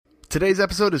Today's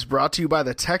episode is brought to you by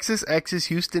the Texas Exes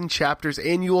Houston Chapter's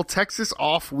annual Texas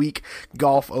Off Week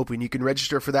Golf Open. You can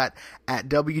register for that at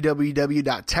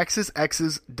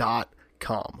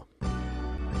www.texasexes.com.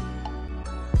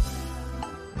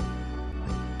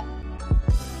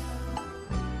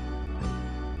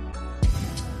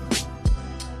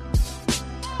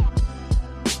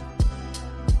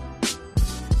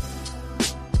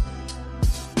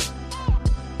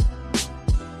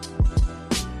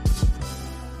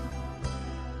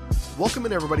 Welcome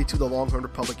in, everybody, to the Longhorn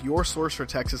Republic, your source for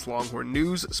Texas Longhorn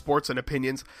news, sports, and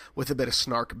opinions with a bit of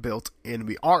snark built in.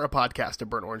 We are a podcast of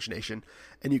Burnt Orange Nation,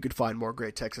 and you can find more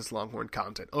great Texas Longhorn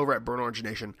content over at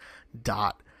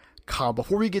BurntOrangeNation.com.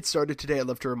 Before we get started today, I'd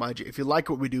love to remind you, if you like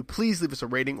what we do, please leave us a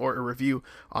rating or a review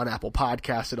on Apple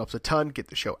Podcasts. It helps a ton. Get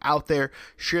the show out there.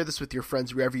 Share this with your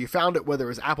friends wherever you found it, whether it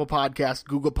was Apple Podcasts,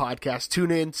 Google Podcasts,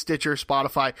 TuneIn, Stitcher,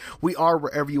 Spotify. We are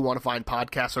wherever you want to find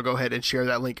podcasts, so go ahead and share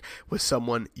that link with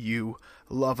someone you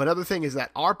love. Another thing is that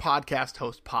our podcast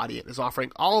host, Podiant, is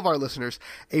offering all of our listeners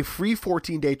a free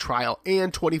 14-day trial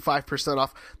and 25%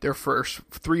 off their first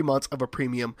 3 months of a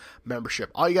premium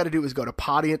membership. All you got to do is go to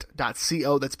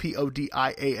podiant.co. That's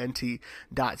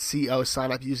PODIANT.co.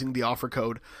 Sign up using the offer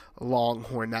code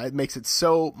Longhorn. Now, it makes it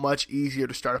so much easier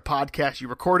to start a podcast. You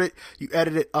record it, you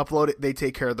edit it, upload it, they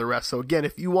take care of the rest. So again,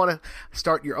 if you want to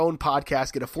start your own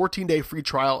podcast, get a 14-day free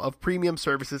trial of premium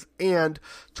services and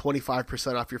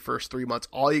 25% off your first 3 months.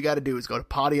 All you got to do is go to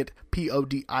Podiant,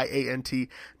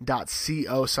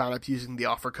 PODIANT.co. Sign up using the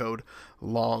offer code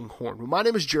Longhorn. Well, my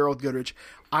name is Gerald Goodrich.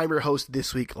 I'm your host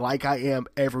this week, like I am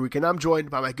every week, and I'm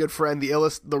joined by my good friend, the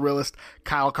illest, the realest,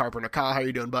 Kyle Carpenter. Kyle, how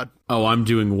you doing, bud? Oh, I'm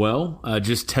doing well.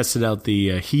 Just tested out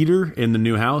the heater in the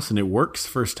new house, and it works.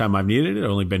 First time I've needed it. I've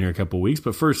only been here a couple of weeks,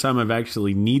 but first time I've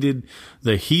actually needed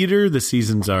the heater. The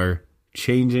seasons are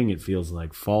changing. It feels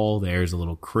like fall. The air's a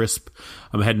little crisp.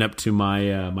 I'm heading up to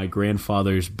my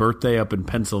grandfather's birthday up in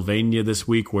Pennsylvania this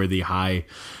week, where the high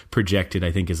projected,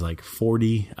 I think, is like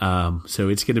 40. So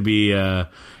it's going to be a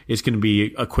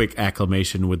quick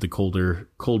acclimation with the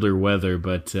colder weather.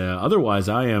 But otherwise,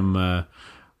 I'm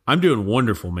doing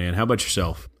wonderful, man. How about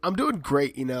yourself? I'm doing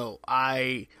great. You know,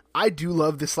 I do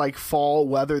love this like fall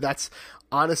weather. That's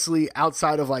honestly,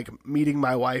 outside of like meeting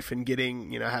my wife and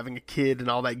getting, having a kid and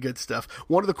all that good stuff,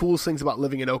 one of the coolest things about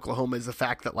living in Oklahoma is the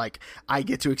fact that like I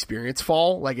get to experience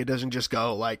fall. Like it doesn't just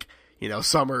go like,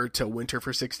 summer to winter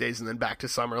for 6 days and then back to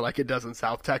summer like it does in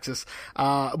South Texas.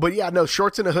 But yeah, no,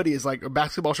 shorts and a hoodie is like,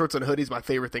 basketball shorts and a hoodie is my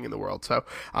favorite thing in the world. So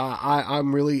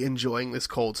I'm really enjoying this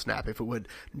cold snap. If it would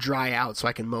dry out so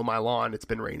I can mow my lawn. It's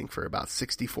been raining for about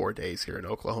 64 days here in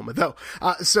Oklahoma though.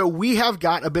 So we have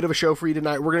got a bit of a show for you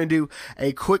tonight. We're going to do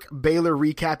a quick Baylor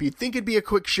recap. You'd think it'd be a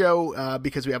quick show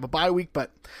because we have a bye week, but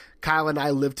Kyle and I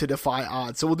live to defy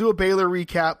odds. So we'll do a Baylor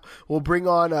recap. We'll bring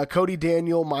on Cody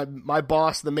Daniel, my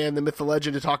boss, the man, the myth, the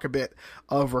legend, to talk a bit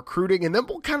of recruiting. And then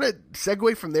we'll kind of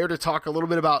segue from there to talk a little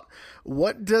bit about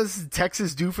what does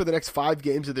Texas do for the next 5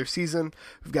 games of their season.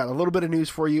 We've got a little bit of news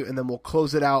for you, and then we'll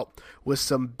close it out with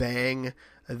some Bang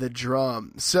the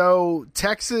Drum. So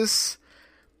Texas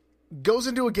goes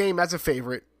into a game as a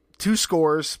favorite, 2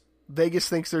 scores. Vegas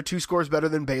thinks they're 2 scores better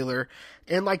than Baylor.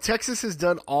 And like Texas has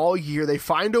done all year, they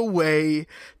find a way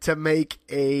to make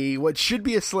what should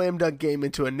be a slam dunk game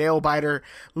into a nail biter.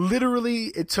 Literally,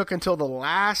 it took until the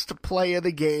last play of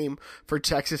the game for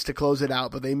Texas to close it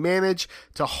out, but they managed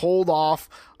to hold off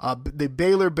the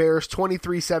Baylor Bears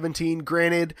 23-17.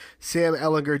 Granted, Sam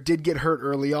Ehlinger did get hurt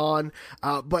early on,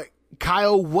 but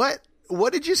Kyle, what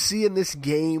did you see in this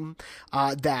game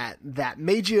that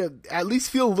made you at least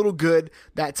feel a little good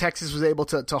that Texas was able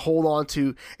to hold on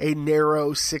to a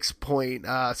narrow 6-point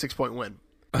win?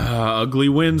 Ugly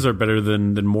wins are better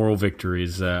than moral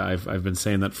victories. I've been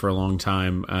saying that for a long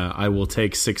time. I will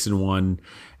take 6-1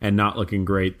 and not looking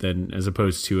great than as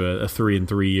opposed to a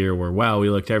 3-3 year where we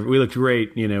looked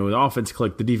great. The offense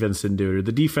clicked, the defense didn't do it. Or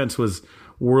the defense was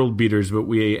world beaters, but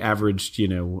we averaged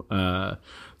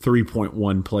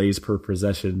 3.1 plays per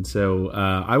possession. So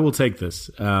I will take this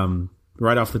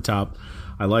right off the top.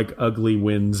 I like ugly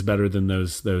wins better than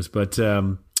those. But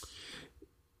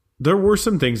there were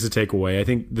some things to take away. I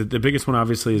think the biggest one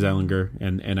obviously is Ehlinger,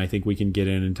 and I think we can get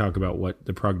in and talk about what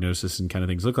the prognosis and kind of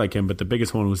things look like him. But the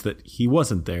biggest one was that he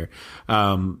wasn't there.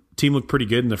 Team looked pretty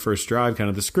good in the first drive. Kind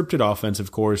of the scripted offense,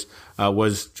 of course,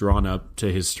 was drawn up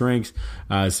to his strengths.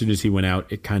 As soon as he went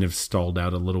out, it kind of stalled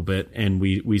out a little bit, and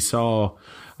we saw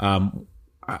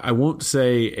I won't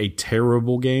say a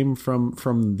terrible game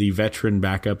from the veteran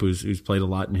backup who's played a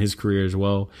lot in his career as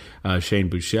well, Shane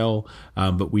Buechele,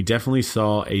 but we definitely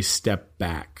saw a step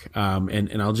back.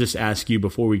 And I'll just ask you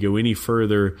before we go any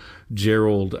further,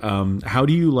 Gerald, how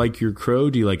do you like your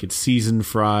crow? Do you like it seasoned,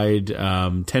 fried,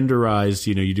 tenderized?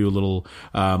 You do a little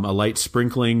a light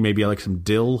sprinkling. Maybe I like some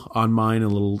dill on mine, a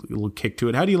little kick to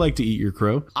it. How do you like to eat your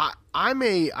crow? I'm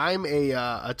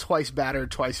a twice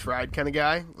battered, twice fried kind of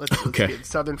guy. Let's get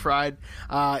southern fried.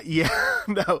 Yeah,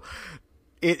 no,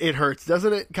 it hurts,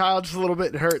 doesn't it, Kyle? Just a little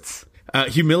bit. It hurts.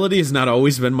 Humility has not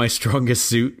always been my strongest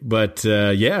suit, but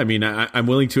yeah, I mean, I'm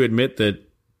willing to admit that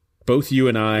both you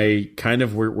and I kind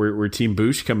of were Team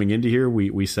Bush coming into here.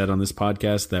 We said on this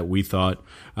podcast that we thought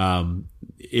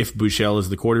if Buechele is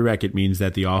the quarterback, it means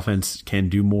that the offense can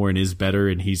do more and is better,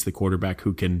 and he's the quarterback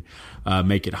who can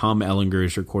make it hum. Ehlinger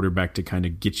is your quarterback to kind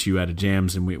of get you out of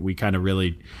jams, and we kind of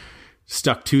really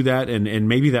stuck to that. And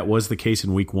maybe that was the case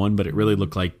in week 1, but it really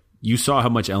looked like you saw how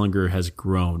much Ehlinger has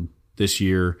grown this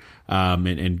year,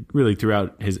 and really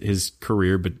throughout his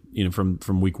career, but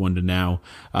from week 1 to now,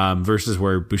 versus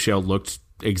where Buechele looked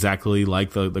exactly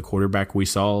like the quarterback we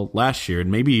saw last year,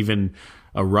 and maybe even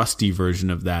a rusty version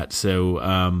of that. So,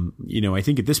 I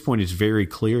think at this point it's very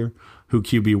clear who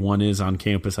QB1 is on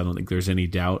campus. I don't think there's any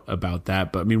doubt about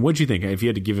that. But I mean, what'd you think? If you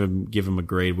had to give him a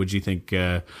grade, what'd you think?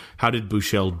 How did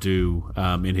Buechele do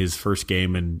in his first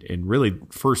game and really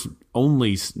first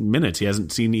only minutes? He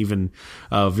hasn't seen even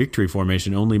victory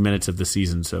formation, only minutes of the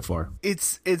season so far.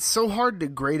 It's so hard to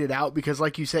grade it out because,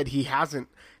 like you said, he hasn't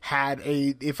had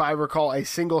if I recall, a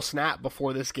single snap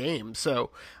before this game. So,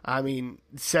 I mean,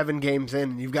 7 games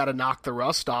in, you've got to knock the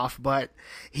rust off. But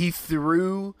he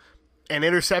threw an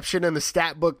interception in the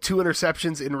stat book, 2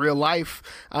 interceptions in real life.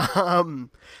 The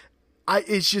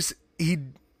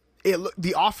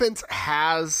offense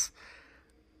has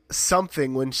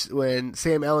something when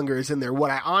Sam Ehlinger is in there. What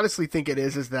I honestly think it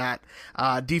is that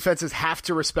defenses have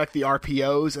to respect the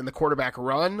RPOs and the quarterback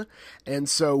run. And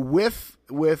so with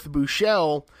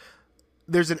Buechele,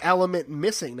 there's an element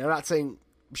missing. Now, I'm not saying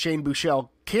Shane Buechele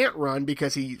can't run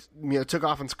because he took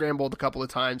off and scrambled a couple of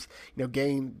times,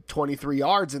 gained 23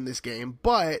 yards in this game.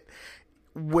 But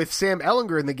with Sam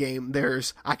Ehlinger in the game,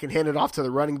 I can hand it off to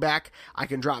the running back, I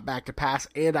can drop back to pass,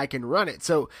 and I can run it.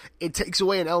 So it takes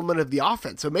away an element of the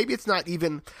offense. So maybe it's not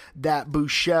even that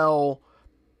Buechele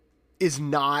is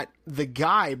not the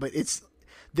guy, but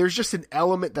there's just an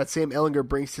element that Sam Ehlinger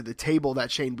brings to the table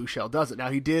that Shane Buechele doesn't.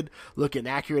 Now, he did look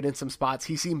inaccurate in some spots.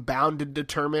 He seemed bound and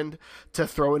determined to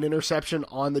throw an interception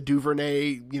on the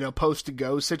Duvernay,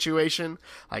 post-to-go situation.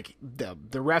 Like, the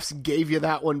refs gave you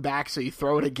that one back, so you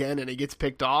throw it again and it gets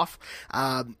picked off.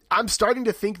 I'm starting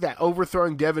to think that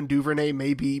overthrowing Devin Duvernay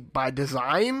may be by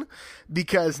design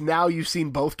because now you've seen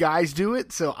both guys do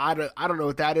it. So I don't know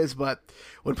what that is, but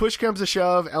when push comes to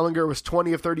shove, Ehlinger was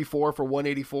 20 of 34 for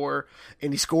 184,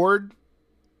 and he scored.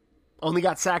 Only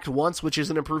got sacked once, which is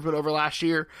an improvement over last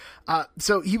year.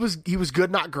 So he was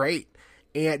good, not great.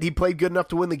 And he played good enough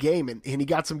to win the game, and he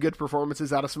got some good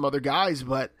performances out of some other guys.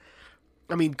 But,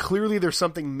 I mean, clearly there's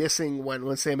something missing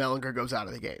when Sam Ehlinger goes out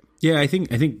of the game. Yeah, I think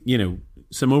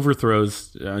some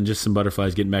overthrows and just some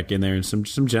butterflies getting back in there and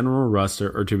some general rust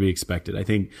are to be expected. I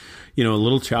think, a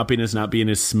little choppiness, not being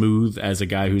as smooth as a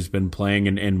guy who's been playing.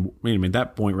 And at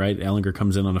that point, right, Ehlinger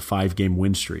comes in on a 5-game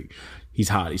win streak. He's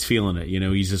hot. He's feeling it.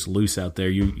 He's just loose out there.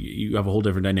 You have a whole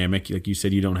different dynamic. Like you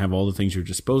said, you don't have all the things at your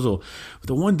disposal. But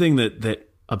the one thing that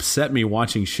upset me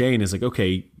watching Shane is like,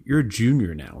 okay, you're a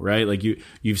junior now, right? Like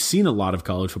you've seen a lot of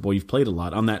college football. You've played a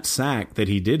lot. On that sack that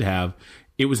he did have,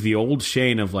 it was the old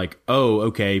Shane of like, oh,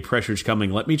 okay, pressure's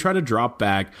coming. Let me try to drop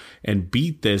back and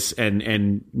beat this,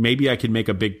 and maybe I can make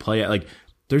a big play. Like,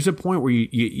 there's a point where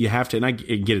you have to, and I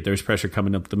get it, there's pressure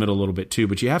coming up the middle a little bit too,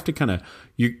 but you have to kind of,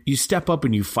 you step up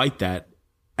and you fight that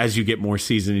as you get more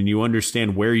seasoned and you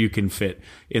understand where you can fit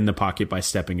in the pocket by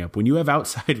stepping up. When you have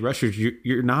outside rushers,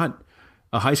 you're not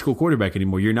a high school quarterback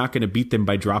anymore. You're not going to beat them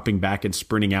by dropping back and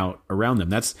sprinting out around them.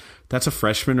 That's a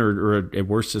freshman or at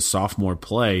worst a sophomore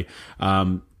play.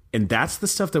 And that's the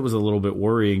stuff that was a little bit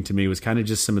worrying to me, was kind of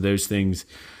just some of those things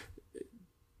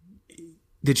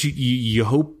that you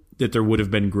hope that there would have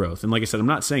been growth. And like I said, I'm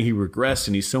not saying he regressed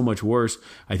and he's so much worse.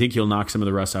 I think he'll knock some of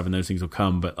the rust off and those things will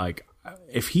come. But like,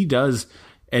 if he does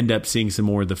end up seeing some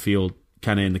more of the field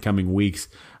kind of in the coming weeks,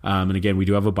 and again, we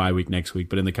do have a bye week next week,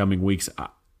 but in the coming weeks,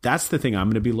 that's the thing I'm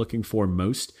going to be looking for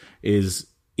most, is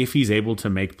if he's able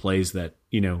to make plays that,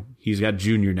 he's got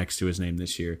junior next to his name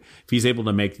this year. If he's able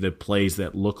to make the plays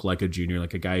that look like a junior,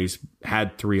 like a guy who's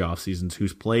had 3 off seasons,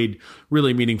 who's played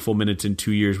really meaningful minutes in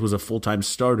 2 years, was a full-time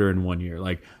starter in 1 year.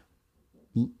 Like,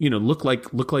 look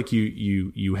like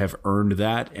you have earned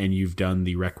that, and you've done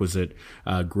the requisite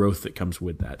growth that comes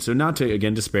with that. So not to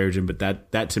again disparage him, but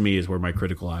that to me is where my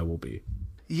critical eye will be.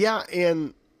 Yeah,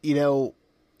 and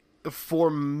for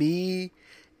me,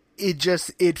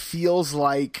 it feels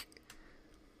like,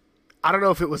 I don't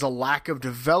know if it was a lack of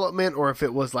development or if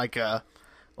it was like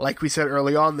we said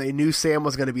early on, they knew Sam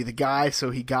was going to be the guy,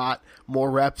 so he got more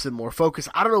reps and more focus.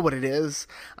 I don't know what it is.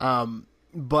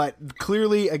 But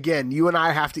clearly, again, you and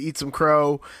I have to eat some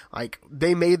crow. Like,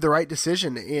 they made the right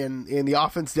decision, and the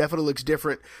offense definitely looks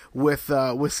different with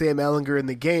Sam Ehlinger in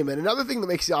the game. And another thing that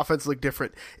makes the offense look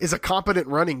different is a competent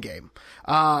running game.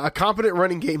 A competent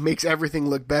running game makes everything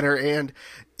look better, and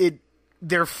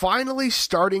they're finally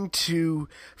starting to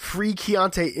free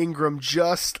Keontae Ingram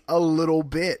just a little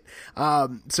bit.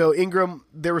 So Ingram,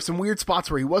 there were some weird spots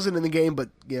where he wasn't in the game, but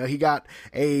he got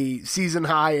a season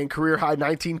high and career high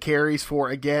 19 carries for,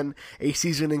 again, a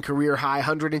season and career high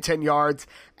 110 yards,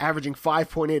 averaging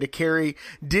 5.8 a carry.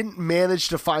 Didn't manage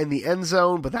to find the end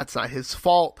zone, but that's not his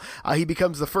fault. He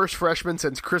becomes the first freshman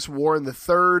since Chris Warren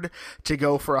III to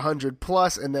go for 100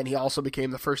 plus, and then he also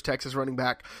became the first Texas running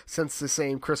back since the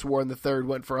same Chris Warren III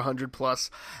went for 100 plus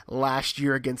last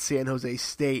year against San Jose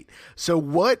State. So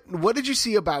what did you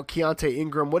see about Keontae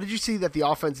Ingram? What did you see that the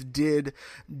offense did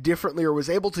differently or was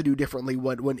able to do differently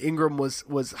when Ingram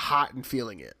was hot and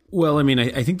feeling it? Well, I mean,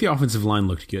 I think the offensive line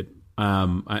looked good.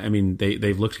 I mean,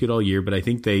 they've looked good all year, but I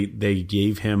think they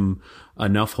gave him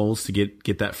enough holes to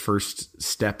get that first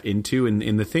step into.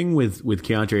 And the thing with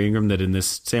Keontae Ingram that in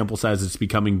this sample size it's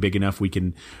becoming big enough we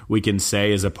can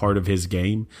say is a part of his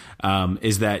game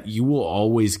is that you will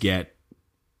always get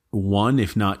one,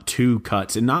 if not two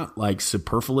cuts, and not like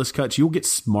superfluous cuts. You'll get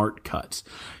smart cuts.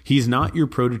 He's not your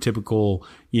prototypical,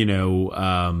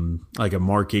 like a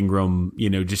Mark Ingram,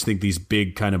 just think these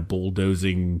big kind of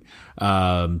bulldozing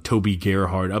Toby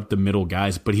Gerhart up the middle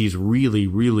guys, but he's really,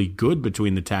 really good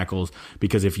between the tackles,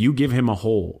 because if you give him a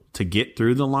hole to get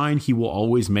through the line, he will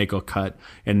always make a cut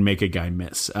and make a guy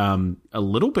miss. A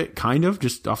little bit kind of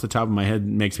just off the top of my head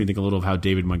makes me think a little of how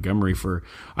David Montgomery for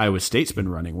Iowa State's been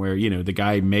running, where, the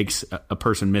guy makes a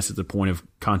person miss at the point of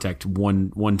contact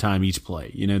one time each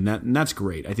play, and that's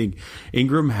great. I think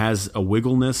Ingram has a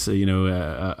wiggleness,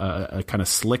 a kind of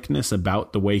slickness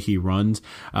about the way he runs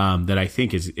that I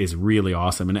think is really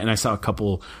awesome. And I saw a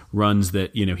couple runs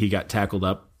that, he got tackled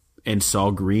up and saw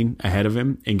green ahead of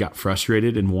him and got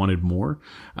frustrated and wanted more.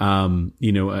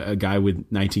 A guy with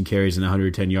 19 carries and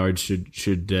 110 yards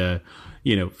should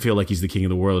feel like he's the king of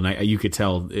the world. And you could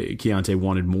tell Keontae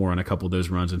wanted more on a couple of those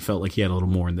runs and felt like he had a little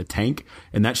more in the tank.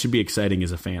 And that should be exciting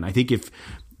as a fan. I think if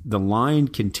the line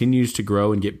continues to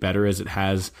grow and get better as it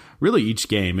has really each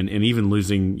game, and even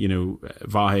losing,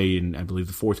 Vahe in, I believe,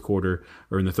 the fourth quarter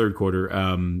or in the third quarter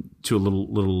to a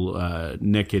little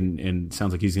nick, and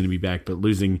sounds like he's going to be back, but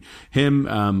losing him,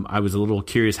 I was a little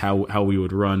curious how we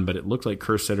would run, but it looked like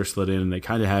Kerstetter slid in, and they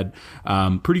kind of had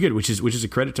pretty good, which is a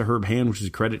credit to Herb Hand, which is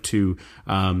a credit to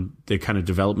the kind of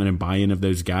development and buy-in of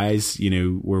those guys,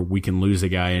 where we can lose a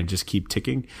guy and just keep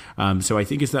ticking. So I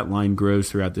think as that line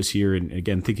grows throughout this year, and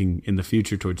again, thinking in the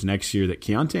future towards next year, that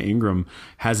Keontae Ingram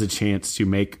has a chance to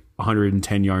make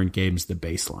 110-yard games the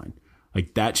baseline.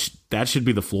 Like that should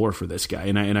be the floor for this guy,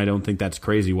 and I don't think that's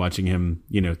crazy watching him,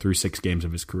 through 6 games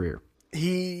of his career.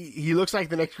 He looks like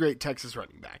the next great Texas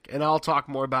running back, and I'll talk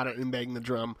more about it in Bang the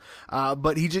Drum.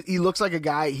 But he looks like a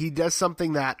guy. He does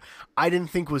something that I didn't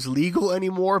think was legal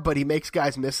anymore, but he makes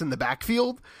guys miss in the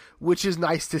backfield, which is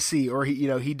nice to see. Or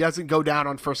he doesn't go down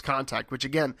on first contact, which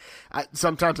again,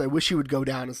 sometimes I wish he would go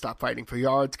down and stop fighting for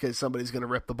yards because somebody's going to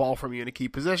rip the ball from you in a key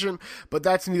position. But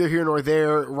that's neither here nor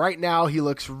there. Right now, he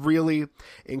looks really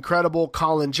incredible.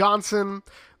 Colin Johnson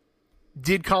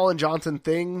did Colin Johnson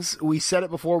things. We said it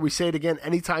before, we say it again.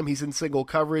 Anytime he's in single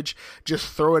coverage, just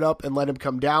throw it up and let him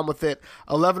come down with it.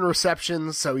 11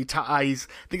 receptions, so he's, I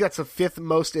think that's the 5th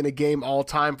most in a game all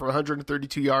time for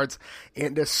 132 yards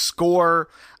and a score.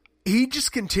 He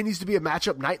just continues to be a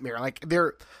matchup nightmare. Like,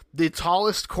 they're the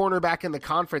tallest cornerback in the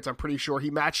conference, I'm pretty sure he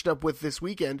matched up with this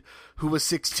weekend, who was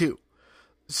 6'2".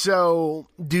 So,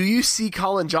 do you see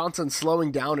Colin Johnson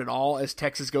slowing down at all as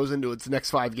Texas goes into its next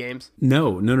 5 games?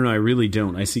 No, I really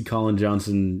don't. I see Colin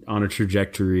Johnson on a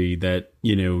trajectory that,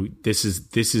 this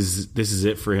is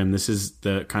it for him. This is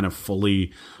the kind of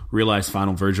fully realized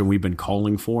final version we've been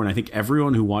calling for. And I think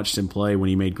everyone who watched him play when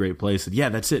he made great plays said, yeah,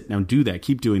 that's it. Now do that.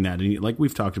 Keep doing that. And like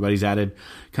we've talked about, he's added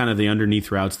kind of the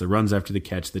underneath routes, the runs after the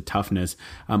catch, the toughness.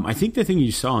 I think the thing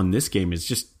you saw in this game is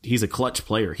just he's a clutch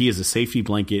player. He is a safety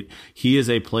blanket. He is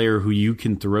a player who you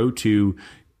can throw to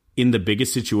in the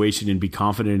biggest situation and be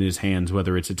confident in his hands,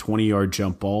 whether it's a 20-yard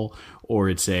jump ball or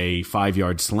it's a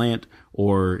 5-yard slant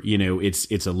or,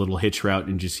 it's a little hitch route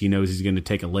and just he knows he's going to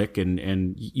take a lick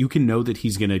and you can know that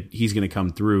he's going to come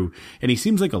through. And he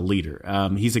seems like a leader.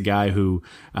 He's a guy who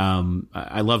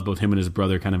I love both him and his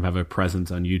brother kind of have a presence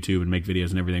on YouTube and make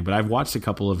videos and everything. But I've watched a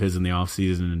couple of his in the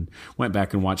offseason and went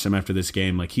back and watched them after this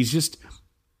game. Like he's just –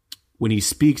 when he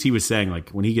speaks, he was saying like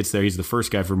when he gets there, he's the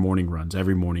first guy for morning runs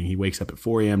every morning. He wakes up at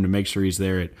 4 a.m. to make sure he's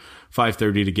there at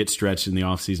 5:30 to get stretched in the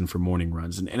off season for morning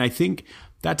runs. And I think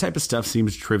that type of stuff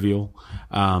seems trivial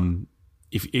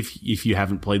if you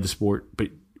haven't played the sport. But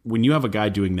when you have a guy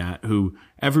doing that who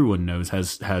everyone knows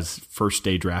has first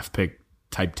day draft pick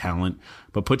type talent,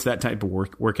 but puts that type of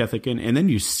work ethic in, and then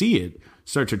you see it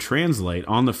start to translate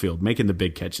on the field, making the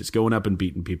big catches, going up and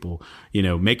beating people,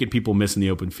 making people miss in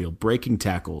the open field, breaking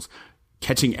tackles,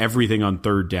 catching everything on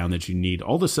third down that you need.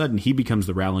 All of a sudden, he becomes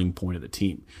the rallying point of the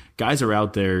team. Guys are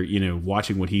out there,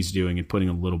 watching what he's doing and putting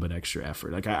a little bit extra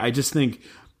effort. Like I just think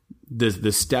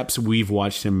the steps we've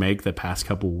watched him make the past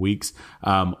couple of weeks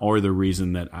are the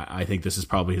reason that I think this is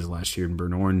probably his last year in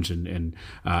Burnt Orange, and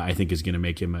I think is going to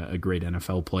make him a great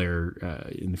NFL player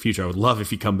in the future. I would love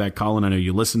if you come back, Colin. I know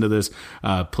you listen to this.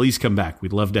 Please come back.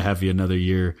 We'd love to have you another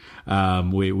year.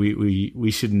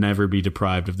 We should never be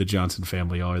deprived of the Johnson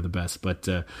family. Y'all are the best. But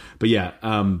yeah,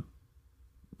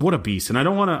 what a beast! And I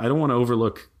don't want to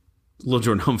overlook Lil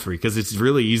Jordan Humphrey, because it's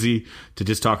really easy to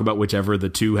just talk about whichever of the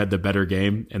two had the better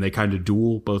game, and they kind of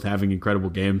duel, both having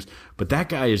incredible games. But that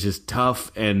guy is just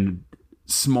tough and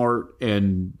smart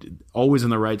and always in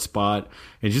the right spot.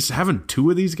 And just having two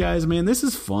of these guys, man, this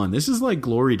is fun. This is like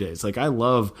glory days. Like I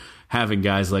love having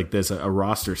guys like this, a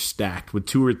roster stacked with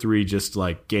two or three just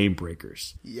like game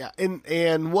breakers. Yeah,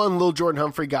 and one, Lil Jordan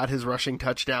Humphrey got his rushing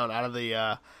touchdown out of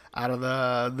the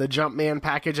Jumpman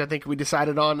package. I think we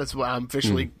decided on. That's why I'm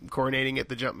officially coordinating it,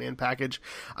 the Jumpman package.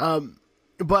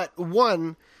 But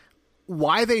one,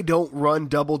 why they don't run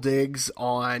double digs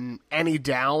on any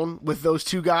down with those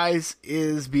two guys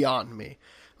is beyond me.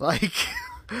 Like,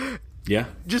 yeah,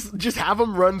 just have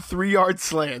them run 3-yard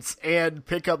slants and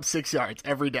pick up 6 yards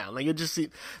every down. Like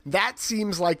that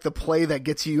seems like the play that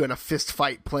gets you in a fist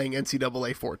fight playing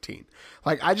NCAA 14.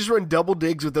 Like I just run double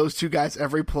digs with those two guys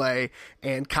every play,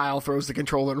 and Kyle throws the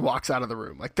controller and walks out of the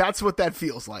room. Like that's what that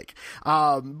feels like.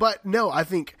 But no, I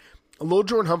think Lil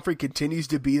Jordan Humphrey continues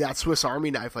to be that Swiss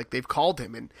Army knife, like they've called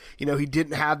him. And, he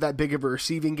didn't have that big of a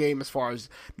receiving game as far as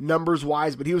numbers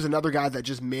wise, but he was another guy that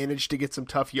just managed to get some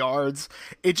tough yards.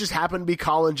 It just happened to be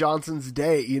Colin Johnson's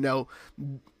day.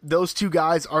 Those two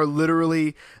guys are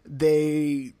literally,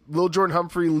 Lil Jordan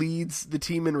Humphrey leads the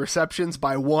team in receptions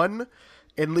by 1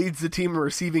 and leads the team in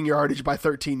receiving yardage by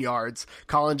 13 yards.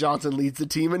 Colin Johnson leads the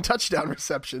team in touchdown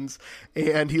receptions,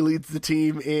 and he leads the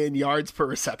team in yards per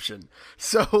reception.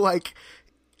 So, like,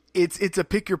 it's a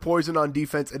pick your poison on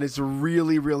defense, and it's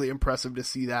really, really impressive to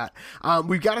see that.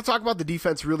 We've got to talk about the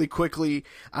defense really quickly.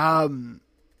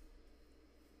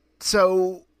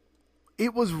 So,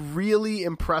 it was really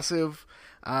impressive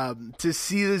to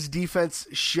see this defense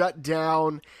shut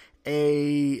down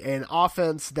an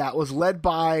offense that was led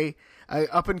by an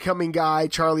up-and-coming guy,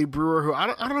 Charlie Brewer, who I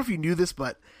don't know if you knew this,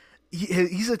 but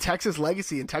he's a Texas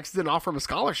legacy, and Texas didn't offer him a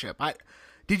scholarship.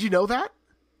 Did you know that?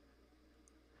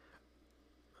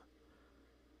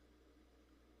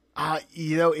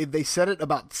 They said it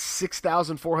about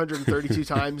 6,432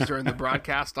 times during the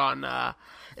broadcast on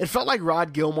it felt like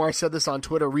Rod Gilmore said this on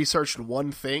Twitter, researched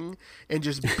one thing and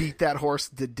just beat that horse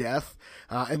to death.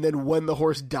 And then when the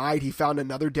horse died, he found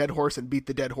another dead horse and beat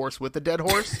the dead horse with the dead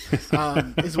horse,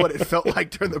 is what it felt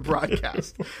like during the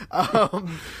broadcast.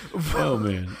 Oh,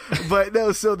 man. But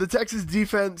no, so the Texas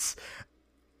defense,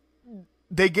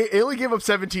 they only gave up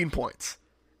 17 points,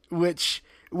 which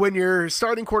when your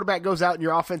starting quarterback goes out and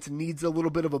your offense needs a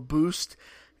little bit of a boost,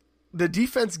 the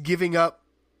defense giving up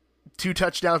 2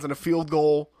 touchdowns and a field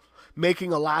goal,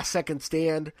 making a last-second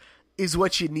stand is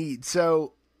what you need.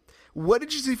 So what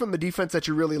did you see from the defense that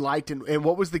you really liked, and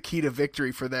what was the key to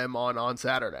victory for them on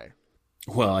Saturday?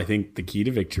 Well, I think the key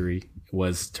to victory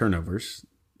was turnovers.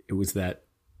 It was that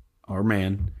our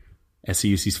man,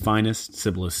 SCUC's finest,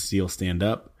 Cibolo Steel stand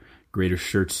up, Greater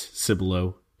Shirts,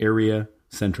 Cibolo area,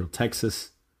 Central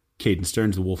Texas, Caden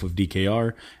Stearns, the Wolf of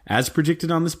DKR, as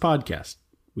predicted on this podcast.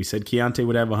 We said Keontae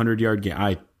would have a 100-yard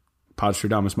game.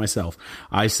 Podstradamus myself.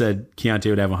 I said Keontae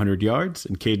would have 100 yards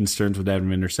and Caden Stearns would have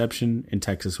an interception and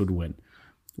Texas would win.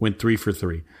 went 3 for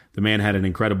 3. The man had an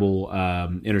incredible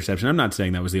interception. I'm not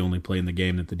saying that was the only play in the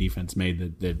game that the defense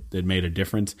made that made a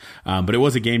difference, but it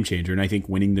was a game changer. And I think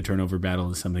winning the turnover battle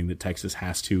is something that Texas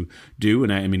has to do.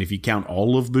 And I mean, if you count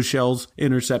all of Buechele's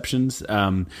interceptions,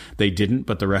 they didn't,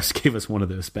 but the rest gave us one of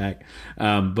those back.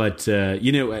 I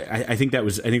think that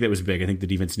was big. I think the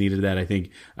defense needed that. I think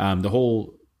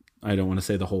I don't want to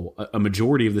say a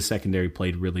majority of the secondary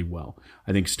played really well.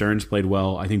 I think Stearns played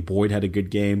well. I think Boyd had a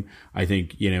good game. I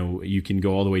think, you can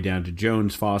go all the way down to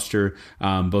Jones, Foster.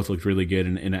 Both looked really good.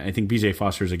 And I think BJ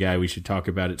Foster is a guy we should talk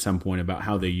about at some point about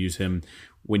how they use him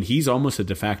when he's almost a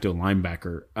de facto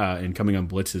linebacker and coming on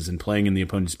blitzes and playing in the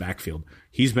opponent's backfield.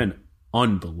 He's been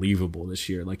unbelievable this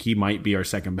year. Like, he might be our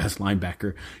second best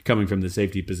linebacker coming from the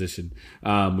safety position,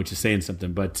 which is saying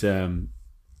something.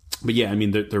 But yeah, I mean,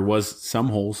 there was some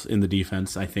holes in the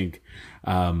defense. I think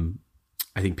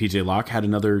PJ Locke had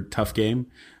another tough game.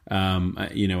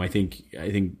 I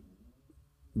think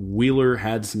Wheeler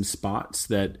had some spots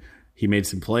that he made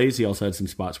some plays. He also had some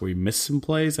spots where he missed some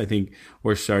plays. I think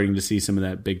we're starting to see some of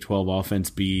that Big 12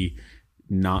 offense be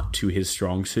not to his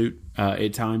strong suit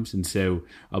at times. And so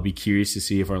I'll be curious to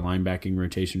see if our linebacking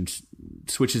rotation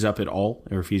switches up at all,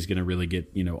 or if he's going to really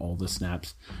get, all the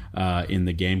snaps in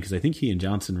the game. Because I think he and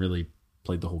Johnson really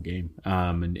played the whole game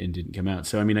and didn't come out.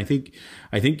 So, I mean, I think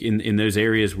in those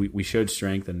areas we showed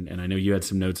strength, and I know you had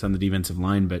some notes on the defensive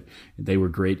line, but they were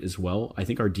great as well. I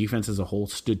think our defense as a whole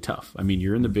stood tough. I mean,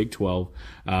 you're in the Big 12.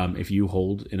 If you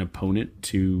hold an opponent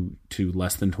to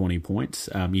less than 20 points,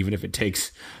 even if it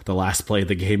takes the last play of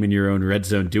the game in your own red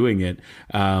zone doing it,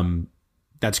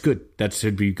 that's good. That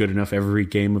should be good enough every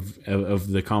game of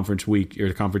the conference week or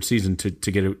the conference season to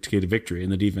get a victory.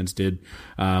 And the defense did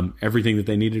everything that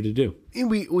they needed to do. And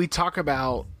we talk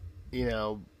about,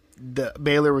 the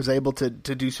Baylor was able to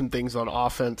do some things on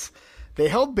offense. They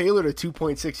held Baylor to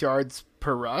 2.6 yards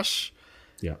per rush.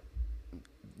 Yeah.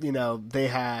 They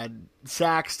had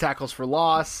sacks, tackles for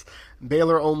loss.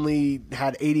 Baylor only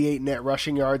had 88 net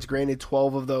rushing yards. Granted,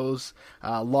 12 of those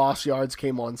lost yards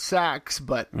came on sacks,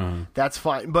 but that's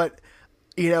fine. But,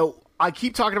 I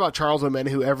keep talking about Charles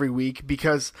Omenihu every week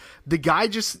because the guy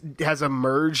just has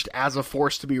emerged as a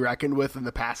force to be reckoned with in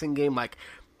the passing game. Like,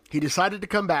 he decided to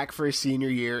come back for his senior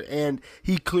year, and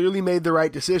he clearly made the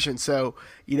right decision. So,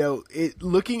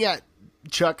 looking at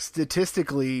Chuck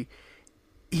statistically,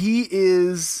 he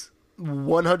is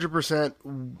 100%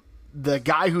 the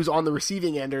guy who's on the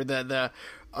receiving end, or the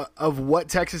of what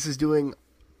Texas is doing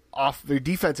off their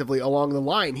defensively along the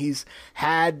line. He's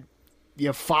had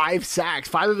 5 sacks.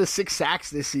 5 of the 6 sacks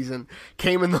this season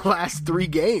came in the last 3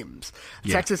 games.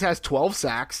 Yeah. Texas has 12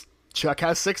 sacks. Chuck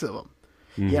has 6 of them.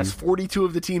 Mm-hmm. He has 42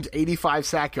 of the team's 85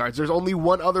 sack yards. There's only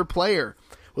one other player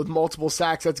with multiple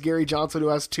sacks. That's Gary Johnson, who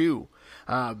has 2.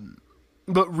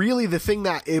 But really, the thing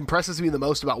that impresses me the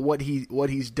most about what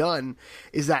he's done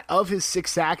is that of his 6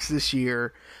 sacks this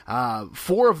year,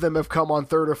 4 of them have come on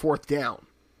 3rd or 4th down,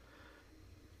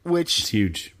 which it's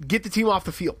huge. Get the team off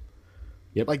the field.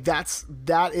 Yep. Like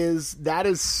that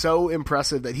is so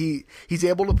impressive that he's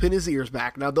able to pin his ears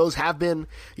back. Now those have been,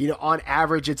 on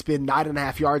average it's been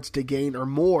 9.5 yards to gain or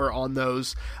more on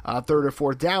those 3rd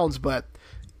or 4th downs, but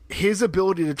his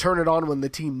ability to turn it on when the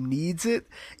team needs it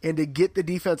and to get the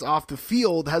defense off the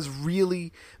field has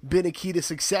really been a key to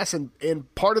success. And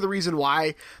part of the reason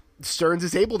why Stearns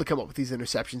is able to come up with these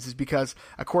interceptions is because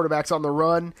a quarterback's on the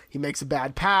run, he makes a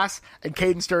bad pass, and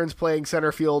Caden Stearns playing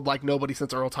center field like nobody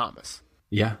since Earl Thomas.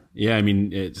 Yeah. I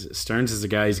mean, Stearns is a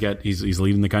guy. He's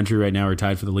leading the country right now, or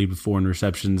tied for the lead with 4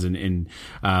 interceptions, and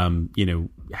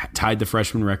tied the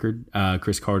freshman record.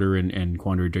 Chris Carter and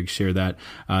Quandre Diggs share that.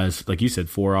 Like you said,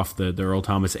 4 off the Earl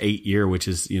Thomas 8 year, which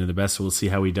is the best. We'll see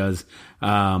how he does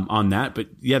on that. But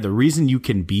yeah, the reason you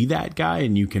can be that guy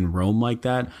and you can roam like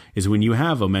that is when you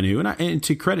have Omenihu, and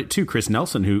to credit to Chris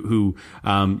Nelson, who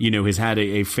has had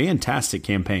a fantastic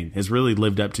campaign, has really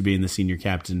lived up to being the senior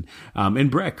captain, and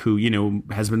Breck, who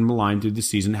has been maligned through the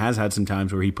season, has had some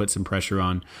times where he put some pressure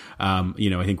on. I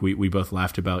think we both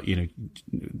laughed about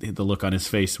the look on his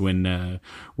face when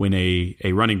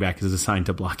a running back is assigned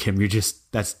to block him. You're just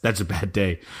that's a bad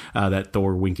day. That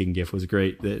Thor winking gif was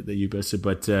great that you posted.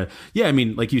 But yeah, I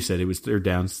mean, like you said, it was 3rd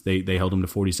downs. They held him to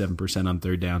 47% on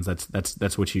 3rd downs.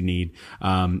 That's what you need.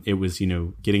 It was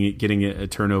getting a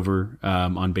turnover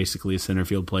on basically a center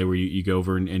field play where you go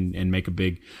over and make a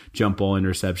big jump ball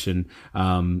interception.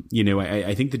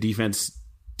 I think the defense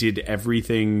did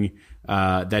everything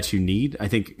that you need. I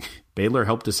think Baylor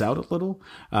helped us out a little.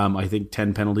 I think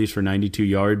 10 penalties for 92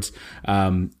 yards.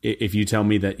 If you tell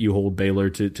me that you hold Baylor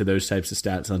to those types of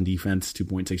stats on defense,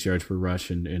 2.6 yards per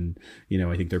rush, and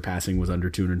I think their passing was under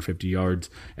 250 yards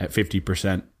at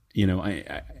 50%.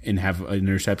 And have an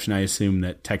interception, I assume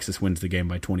that Texas wins the game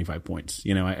by 25 points.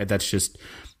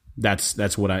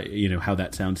 That's what how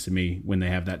that sounds to me when they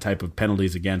have that type of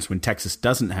penalties against, when Texas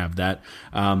doesn't have that.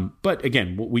 But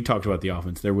again, we talked about the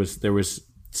offense. There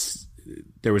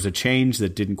was a change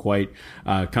that didn't quite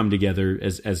come together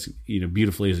as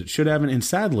beautifully as it should have, and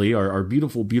sadly, our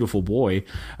beautiful boy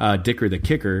Dicker the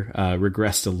kicker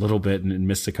regressed a little bit and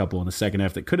missed a couple in the second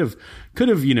half that could have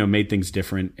made things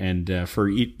different. And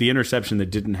for the interception that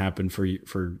didn't happen for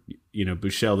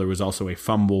Buechele, there was also a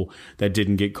fumble that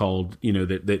didn't get called.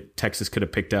 That Texas could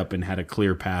have picked up and had a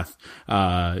clear path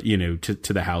to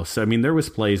the house. So, I mean, there was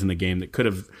plays in the game that could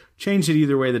have changed it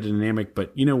either way, the dynamic.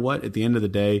 But you know what? At the end of the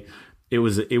day, it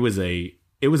was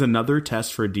another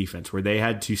test for a defense where they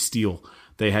had to steal,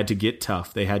 they had to get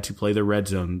tough, they had to play the red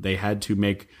zone, they had to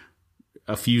make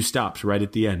a few stops right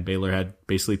at the end. Baylor had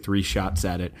basically 3 shots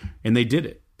at it, and they did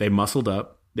it. They muscled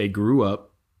up, they grew up,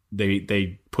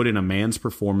 they put in a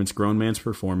grown man's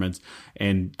performance,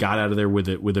 and got out of there with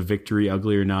a victory.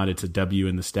 Ugly or not, it's a W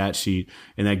in the stat sheet,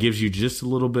 and that gives you just a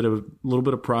little bit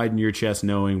of pride in your chest,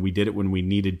 knowing we did it when we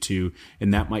needed to,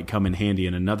 and that might come in handy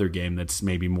in another game that's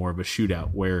maybe more of a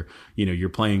shootout where you're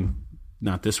playing,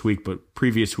 not this week but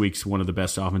previous weeks, one of the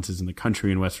best offenses in the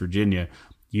country in West Virginia.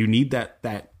 You need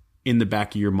that in the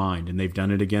back of your mind, and they've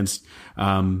done it against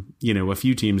a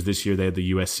few teams this year. They had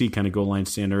the USC kind of goal line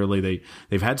stand early.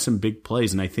 They've had some big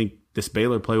plays, and I think this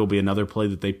Baylor play will be another play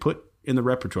that they put in the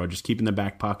repertoire, just keep in the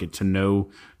back pocket to know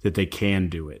that they can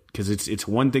do it. Because it's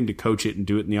one thing to coach it and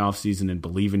do it in the offseason and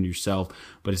believe in yourself,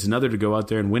 but it's another to go out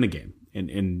there and win a game.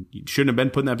 And you shouldn't have been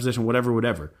put in that position,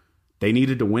 whatever. They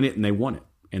needed to win it, and they won it.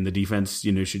 And the defense,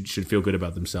 should feel good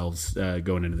about themselves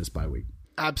going into this bye week.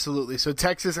 Absolutely. So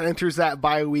Texas enters that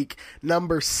bye week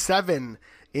number 7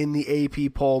 in the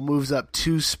AP poll, moves up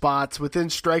 2 spots within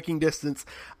striking distance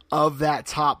of that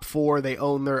top 4. They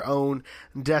own their own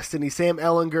destiny. Sam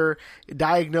Ehlinger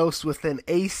diagnosed with an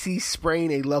AC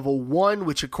sprain, a level 1,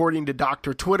 which according to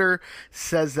Dr. Twitter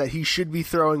says that he should be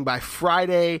throwing by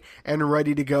Friday and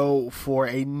ready to go for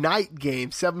a night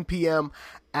game, 7 p.m.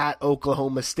 at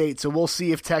Oklahoma State. So we'll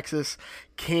see if Texas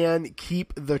can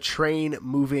keep the train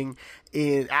moving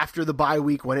in after the bye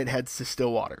week when it heads to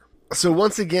Stillwater. So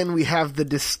once again, we have the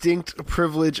distinct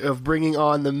privilege of bringing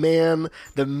on the man,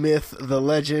 the myth, the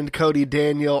legend, Cody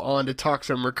Daniel, on to talk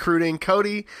some recruiting.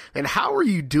 Cody, and how are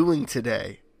you doing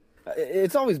today?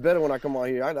 It's always better when I come on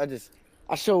here.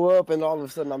 I show up and all of a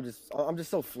sudden I'm just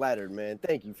so flattered, man.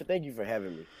 Thank you for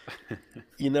having me.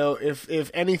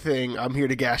 If anything, I'm here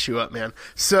to gas you up, man.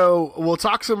 So we'll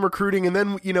talk some recruiting, and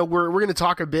then we're going to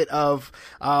talk a bit of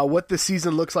what the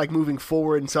season looks like moving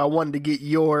forward. And so I wanted to get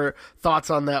your thoughts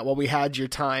on that while we had your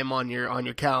time on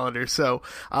your calendar. So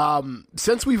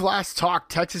since we've last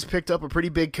talked, Texas picked up a pretty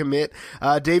big commit.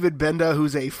 David Benda,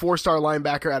 who's a 4-star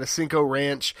linebacker out of Cinco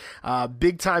Ranch,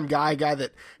 big time guy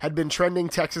that had been trending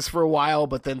Texas for a while,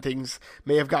 but then things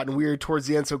may have gotten weird towards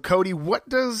the end. So Cody, what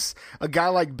does a guy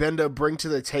like Benda bring to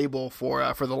the table for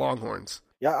the Longhorns?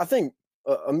 Yeah, I think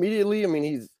immediately, I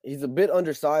mean, he's a bit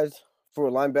undersized for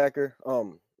a linebacker.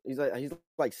 He's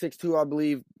like 6'2", I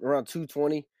believe, around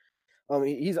 220.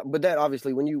 But that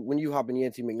obviously when you hop in the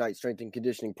NC McKnight strength and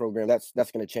conditioning program, that's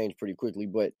going to change pretty quickly.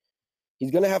 But he's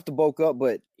going to have to bulk up.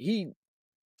 But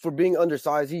for being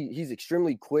undersized, he's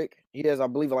extremely quick. He has, I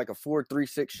believe, like a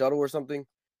 4.36 shuttle or something.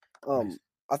 Nice.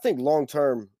 I think long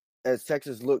term, as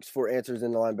Texas looks for answers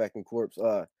in the linebacking corps,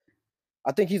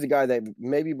 I think he's a guy that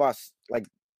maybe by like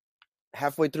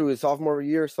halfway through his sophomore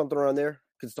year, something around there,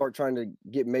 could start trying to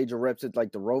get major reps at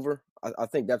like the Rover. I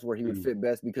think that's where he would fit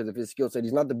best because of his skill set.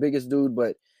 He's not the biggest dude,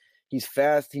 but he's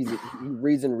fast. He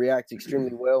reads and reacts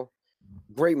extremely well.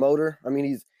 Great motor. I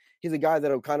mean, he's a guy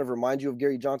that'll kind of remind you of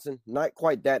Gary Johnson. Not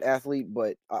quite that athlete,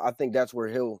 but I think that's where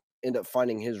he'll end up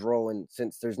finding his role. And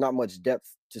since there's not much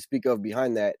depth to speak of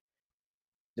behind that,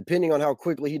 depending on how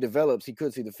quickly he develops, he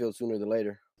could see the field sooner than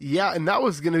later. Yeah, and that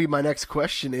was going to be my next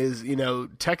question is,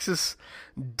 Texas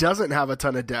doesn't have a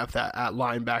ton of depth at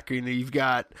linebacker. You've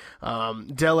got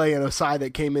Dele and Osai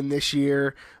that came in this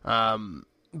year.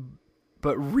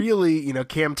 But really,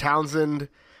 Cam Townsend,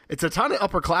 it's a ton of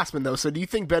upperclassmen, though. So do you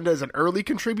think Benda is an early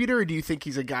contributor, or do you think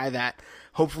he's a guy that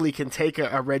hopefully can take a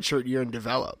redshirt year and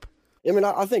develop? I mean,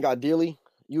 I think ideally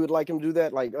you would like him to do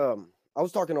that. Like, I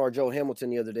was talking to our Joe Hamilton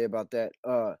the other day about that.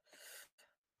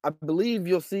 I believe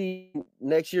you'll see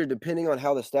next year, depending on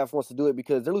how the staff wants to do it,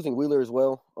 because they're losing Wheeler as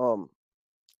well.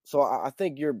 So I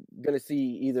think you're going to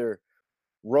see either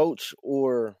Roach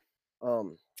or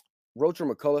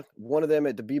McCullough, one of them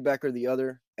at the B back or the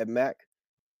other at Mac.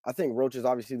 I think Roach is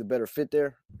obviously the better fit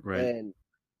there. Right. And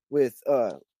with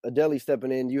Adeli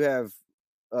stepping in, you have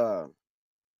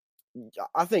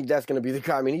I think that's going to be the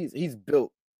guy. I mean, he's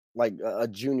built like a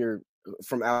junior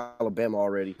from Alabama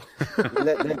already.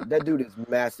 that dude is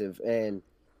massive. And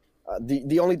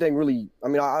the only thing really, I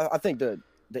mean, I think the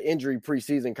injury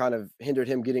preseason kind of hindered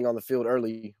him getting on the field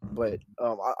early, but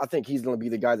I think he's going to be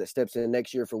the guy that steps in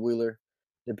next year for Wheeler,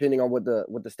 depending on what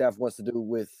the staff wants to do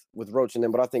with Roach and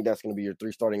them. But I think that's going to be your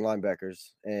 3 starting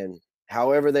linebackers, and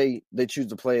however they choose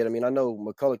to play it. I mean, I know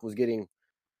McCulloch was getting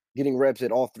reps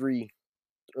at all 3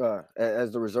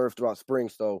 as the reserve throughout spring,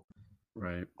 so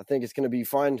right. I think it's going to be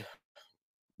fine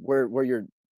where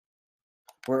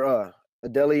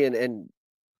Adeli and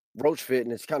Roach fit,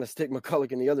 and it's kind of stick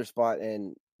McCulloch in the other spot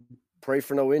and pray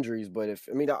for no injuries. But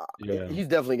he's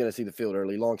definitely going to see the field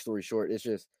early. Long story short, it's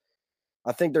just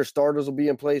I think their starters will be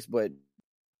in place, but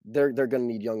they're going to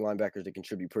need young linebackers to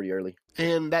contribute pretty early.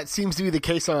 And that seems to be the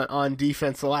case on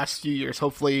defense the last few years.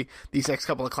 Hopefully these next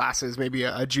couple of classes, maybe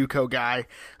a JUCO guy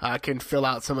can fill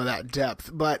out some of that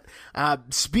depth. But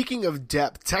speaking of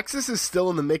depth, Texas is still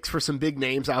in the mix for some big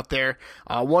names out there.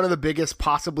 One of the biggest,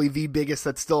 possibly the biggest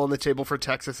that's still on the table for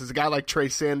Texas is a guy like Trey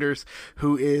Sanders,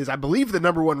 who is, I believe, the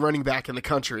number 1 running back in the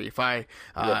country, if I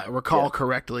recall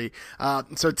correctly.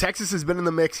 So Texas has been in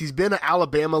the mix. He's been an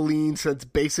Alabama lean since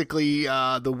basically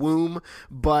the womb,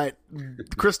 but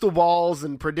crystal balls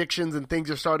and predictions and things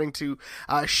are starting to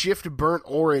shift burnt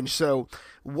orange. So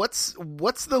what's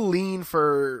the lean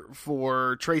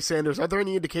for Trey Sanders? Are there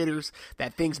any indicators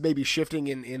that things may be shifting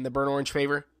in the burnt orange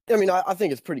favor? I mean, I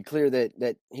think it's pretty clear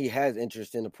that he has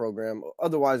interest in the program.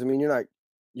 Otherwise, I mean, you're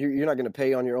not going to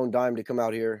pay on your own dime to come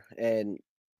out here and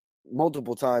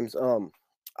multiple times.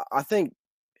 I think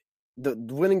the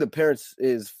winning the parents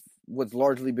is what's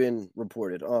largely been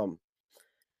reported.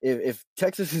 If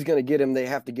Texas is going to get him, they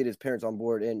have to get his parents on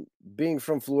board. And being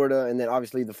from Florida, and then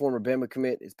obviously the former Bama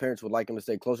commit, his parents would like him to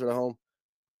stay closer to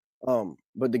home.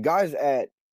 But the guys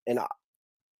and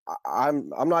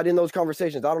I'm not in those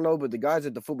conversations. I don't know, but the guys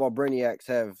at the Football Brainiacs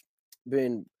have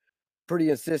been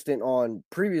pretty insistent on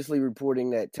previously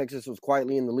reporting that Texas was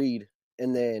quietly in the lead,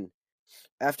 and then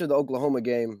after the Oklahoma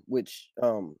game, which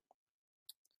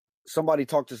somebody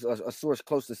talked to a source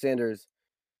close to Sanders.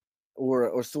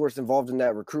 Or source involved in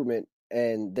that recruitment,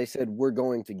 and they said we're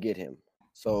going to get him.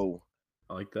 So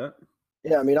I like that.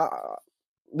 Yeah, I mean,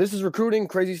 this is recruiting.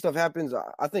 Crazy stuff happens.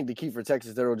 I think the key for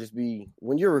Texas there will just be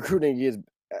when you're recruiting against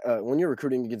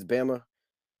Bama,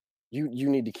 you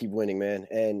need to keep winning, man,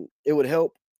 and it would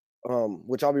help.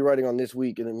 Which I'll be writing on this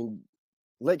week, and I mean,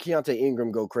 let Keontae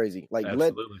Ingram go crazy. Like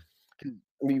absolutely.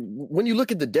 When you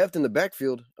look at the depth in the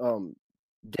backfield,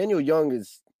 Daniel Young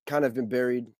is kind of been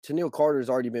buried. Tennille Carter's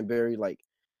already been buried. Like,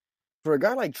 for a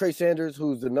guy like Trey Sanders,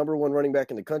 who's the number 1 running back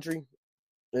in the country,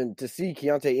 and to see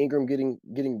Keontae Ingram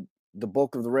getting the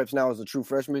bulk of the reps now as a true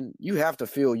freshman, you have to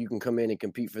feel you can come in and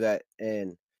compete for that.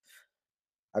 And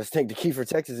I just think the key for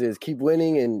Texas is keep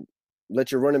winning and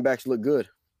let your running backs look good.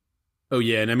 Oh,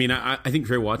 yeah. And I mean, I think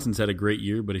Trey Watson's had a great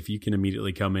year, but if you can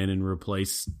immediately come in and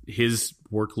replace his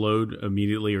workload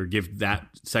immediately, or give that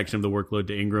section of the workload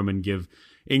to Ingram and give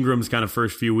Ingram's kind of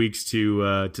first few weeks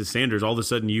to Sanders, all of a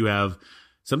sudden you have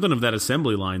something of that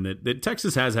assembly line that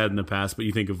Texas has had in the past, but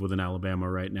you think of with an Alabama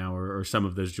right now, or some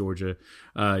of those Georgia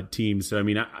teams. So I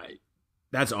mean,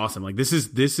 that's awesome. Like this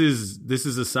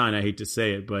is a sign. I hate to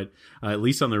say it, but at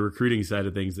least on the recruiting side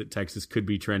of things, that Texas could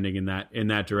be trending in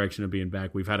that direction of being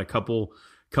back. We've had a couple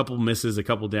misses, a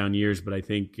couple down years, but I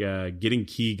think getting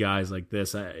key guys like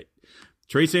this,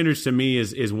 Trey Sanders to me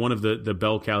is one of the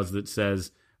bell cows that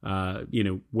says,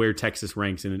 where Texas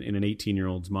ranks in an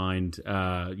 18-year-old's mind,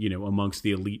 amongst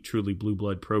the elite, truly blue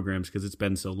blood programs, because it's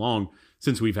been so long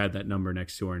since we've had that number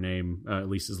next to our name, at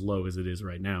least as low as it is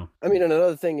right now. I mean, and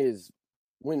another thing is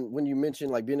when you mention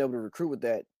like being able to recruit with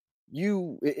that,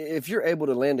 if you're able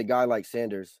to land a guy like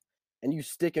Sanders and you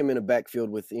stick him in a backfield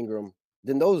with Ingram,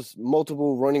 then those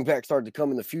multiple running backs start to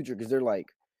come in the future, because they're like,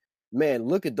 man,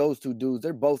 look at those 2 dudes.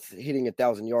 They're both hitting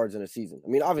 1,000 yards in a season. I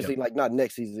mean, obviously, like not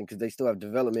next season because they still have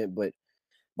development, but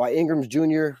by Ingram's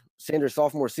junior, Sanders'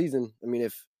 sophomore season, I mean,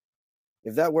 if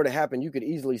that were to happen, you could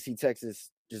easily see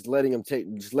Texas just letting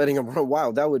him run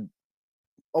wild. That would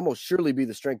almost surely be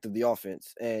the strength of the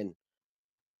offense. And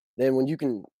then when you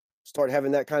can start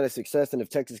having that kind of success, and if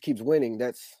Texas keeps winning,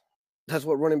 that's that's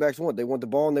what running backs want. They want the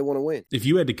ball and they want to win. If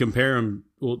you had to compare him,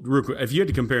 if you had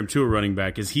to compare him to a running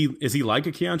back, is he like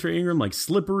a Keontae Ingram, like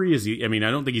slippery? Is he? I mean,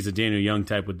 I don't think he's a Daniel Young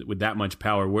type with that much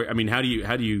power. How do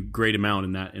you grade him out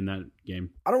in that game?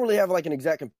 I don't really have like an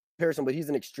exact comparison, but he's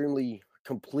an extremely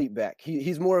complete back.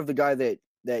 He's more of the guy that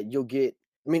you'll get.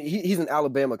 I mean, he's an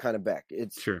Alabama kind of back.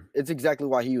 It's exactly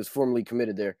why he was formally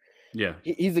committed there. Yeah,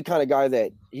 he's the kind of guy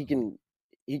that he can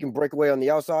break away on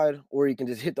the outside, or he can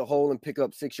just hit the hole and pick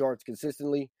up 6 yards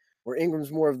consistently. Where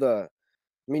Ingram's more of the,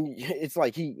 I mean, it's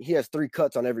like he has 3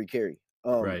 cuts on every carry.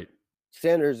 Right.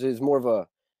 Sanders is more of a,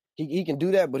 he can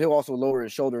do that, but he'll also lower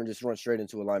his shoulder and just run straight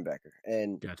into a linebacker.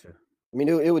 And gotcha. I mean,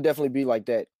 it would definitely be like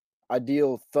that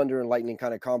ideal thunder and lightning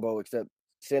kind of combo, except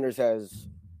Sanders has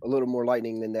a little more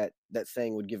lightning than that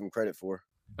saying would give him credit for.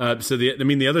 So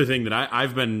the other thing that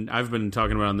I've been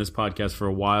talking about on this podcast for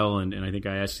a while, and I think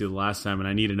I asked you the last time, and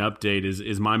I need an update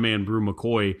is my man Brew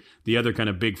McCoy, the other kind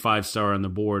of big 5-star on the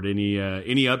board. Any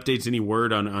updates? Any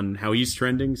word on how he's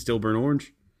trending? Still burn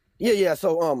orange? Yeah.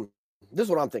 So this is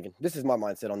what I'm thinking. This is my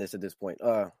mindset on this at this point.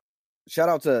 Shout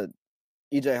out to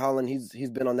EJ Holland. He's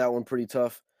been on that one pretty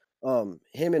tough.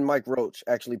 Him and Mike Roach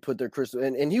actually put their crystal,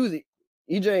 and he was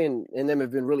EJ and them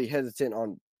have been really hesitant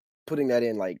on putting that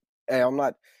in. Like, hey,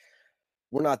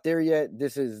 we're not there yet.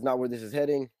 This is not where this is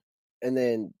heading. And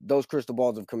then those crystal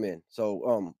balls have come in.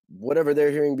 So whatever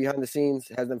they're hearing behind the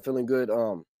scenes has them feeling good.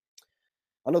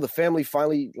 I know the family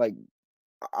finally, like,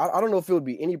 I don't know if it would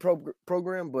be any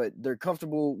program, but they're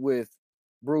comfortable with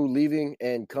Brew leaving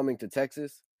and coming to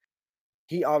Texas.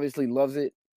 He obviously loves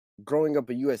it. Growing up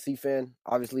a USC fan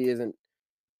obviously isn't.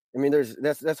 I mean,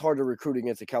 that's hard to recruit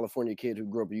against a California kid who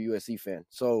grew up a USC fan.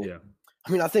 So, yeah.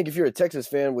 I mean, I think if you're a Texas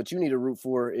fan, what you need to root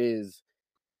for is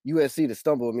USC to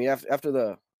stumble. I mean, after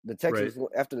the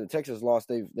Texas loss,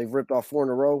 they've ripped off 4 in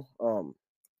a row.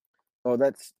 So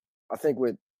that's, I think,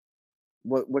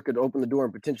 what could open the door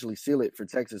and potentially seal it for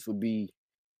Texas would be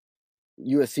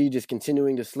USC just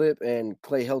continuing to slip and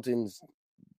Clay Helton's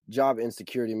job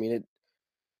insecurity. I mean,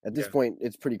 at this point,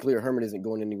 it's pretty clear Herman isn't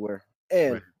going anywhere.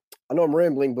 And I know I'm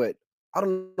rambling, but I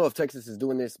don't know if Texas is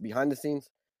doing this behind the scenes.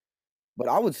 But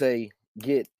I would say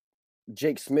get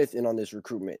Jake Smith in on this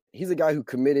recruitment. He's a guy who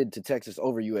committed to Texas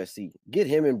over USC. Get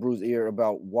him in Brew's ear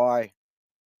about why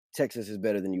Texas is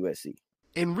better than USC.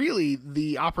 And really,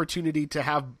 the opportunity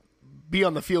to be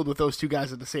on the field with those two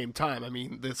guys at the same time. I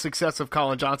mean, the success of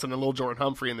Colin Johnson and Lil Jordan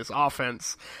Humphrey in this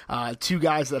offense, 2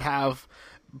 guys that have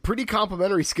pretty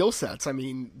complementary skill sets. I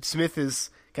mean, Smith is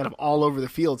kind of all over the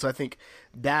field, so I think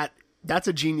that's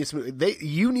a genius move.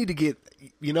 You need to get,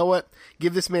 you know what?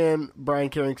 Give this man Brian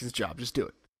Carrington's job. Just do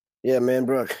it. Yeah, man,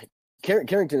 bro.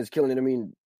 Carrington is killing it. I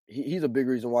mean, he's a big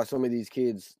reason why some of these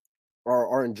kids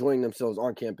are enjoying themselves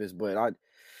on campus. But I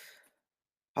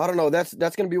don't know. That's going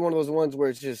to be one of those ones where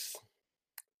it's just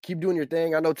keep doing your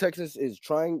thing. I know Texas is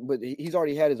trying, but he's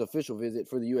already had his official visit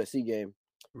for the USC game.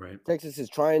 Right. Texas is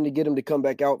trying to get him to come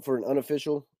back out for an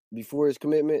unofficial before his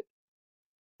commitment.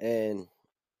 And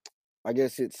I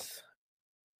guess it's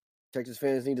Texas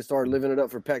fans need to start living it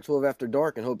up for Pac-12 after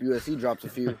dark and hope USC drops a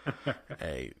few.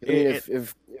 Hey, I mean,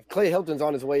 if Clay Helton's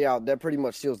on his way out, that pretty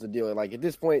much seals the deal. Like at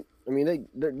this point, I mean,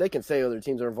 they can say other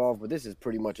teams are involved, but this is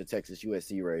pretty much a Texas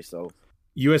USC race. So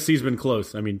USC's been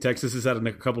close. I mean, Texas has had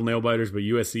a couple nail biters, but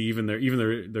USC, even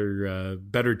their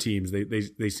better teams,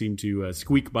 they seem to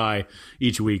squeak by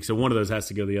each week. So one of those has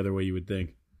to go the other way, you would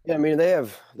think. Yeah, I mean they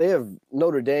have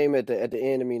Notre Dame at the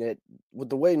end. I mean, with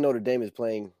the way Notre Dame is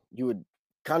playing, you would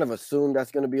kind of assume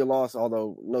that's going to be a loss.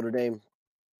 Although Notre Dame,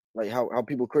 like how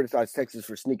people criticize Texas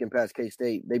for sneaking past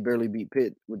K-State, they barely beat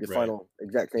Pitt with the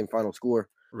exact same final score.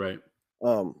 Right.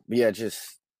 But yeah,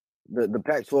 just the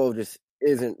Pac-12 just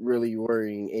isn't really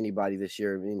worrying anybody this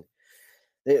year.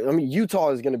 I mean,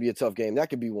 Utah is going to be a tough game. That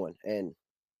could be one. And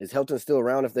is Helton still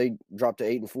around if they drop to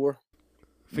 8-4?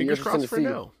 Fingers crossed for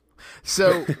no.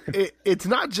 So it's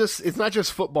not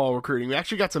just football recruiting. We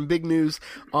actually got some big news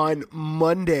on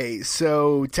Monday.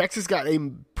 So Texas got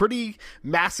a pretty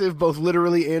massive, both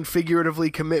literally and figuratively,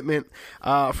 commitment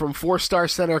from 4-star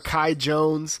center Kai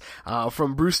Jones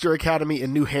from Brewster Academy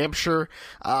in New Hampshire.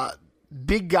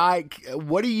 Big guy.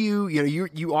 What do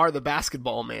you are the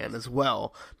basketball man as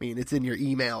well. I mean, it's in your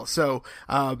email. So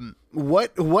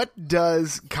what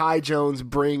does Kai Jones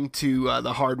bring to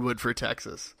the hardwood for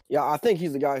Texas? Yeah, I think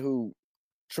he's a guy who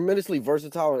tremendously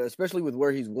versatile, especially with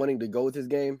where he's wanting to go with his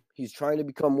game. He's trying to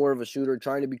become more of a shooter,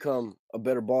 trying to become a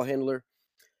better ball handler.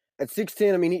 At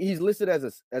 6'10", I mean, he's listed as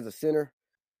a center.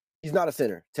 He's not a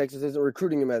center. Texas isn't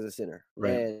recruiting him as a center.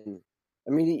 Right. And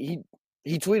I mean,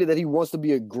 he tweeted that he wants to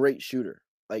be a great shooter.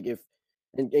 Like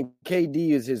and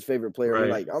KD is his favorite player. Right.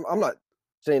 Like I'm not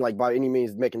saying like by any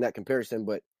means making that comparison,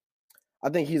 but I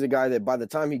think he's a guy that by the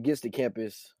time he gets to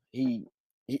campus,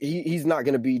 he's not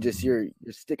going to be just your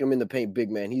stick him in the paint big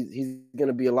man. He's going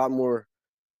to be a lot more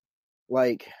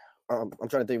like I'm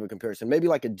trying to think of a comparison, maybe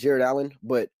like a Jared Allen,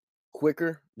 but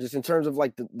quicker, just in terms of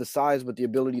like the size, but the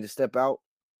ability to step out.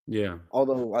 Yeah.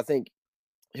 Although I think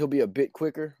he'll be a bit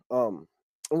quicker. And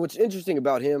what's interesting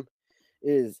about him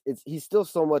is he's still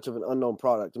so much of an unknown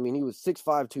product. I mean, he was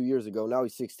 6'5" 2 years ago. Now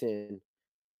he's 6'10",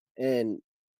 and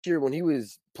here when he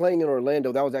was playing in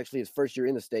Orlando, that was actually his first year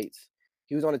in the States.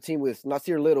 He was on a team with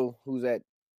Nasir Little, who's at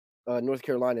North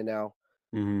Carolina now.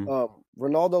 Mm-hmm.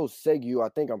 Ronaldo Segu, I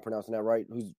think I'm pronouncing that right,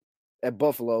 who's at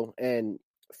Buffalo, and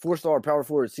 4-star power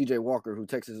forward CJ Walker, who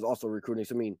Texas is also recruiting.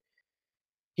 So, I mean,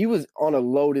 he was on a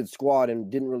loaded squad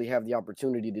and didn't really have the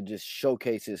opportunity to just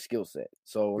showcase his skill set.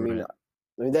 So, I mean,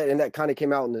 that kind of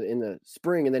came out in the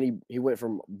spring, and then he went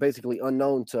from basically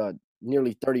unknown to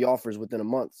nearly 30 offers within a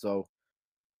month. So,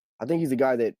 I think he's a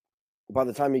guy that by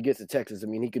the time he gets to Texas, I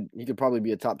mean, he could probably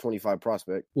be a top 25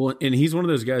 prospect. Well, and he's one of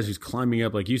those guys who's climbing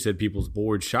up, like you said, people's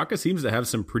boards. Shaka seems to have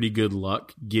some pretty good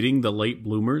luck getting the late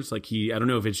bloomers. Like I don't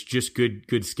know if it's just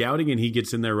good scouting and he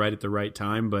gets in there right at the right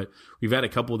time, but we've had a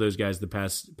couple of those guys the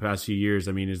past few years.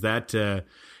 I mean, that's got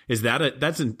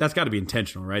to be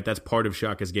intentional, right? That's part of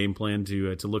Shaka's game plan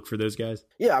to look for those guys.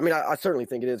 Yeah, I mean, I certainly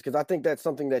think it is, because I think that's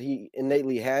something that he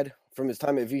innately had from his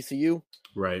time at VCU.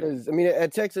 Right. Because, I mean,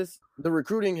 at Texas, the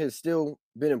recruiting has still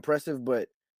been impressive, but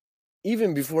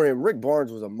even before him, Rick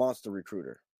Barnes was a monster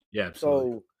recruiter. Yeah,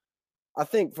 absolutely. So I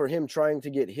think for him trying to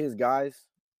get his guys,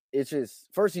 it's just,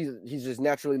 first he's just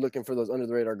naturally looking for those under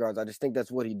the radar guards. I just think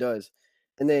that's what he does.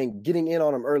 And then getting in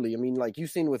on them early. I mean, like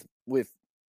you've seen with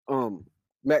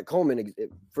Matt Coleman,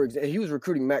 for example, he was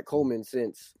recruiting Matt Coleman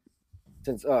since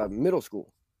middle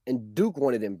school. And Duke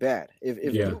wanted him bad.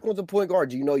 If Duke was a point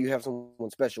guard, you know you have someone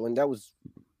special. And that was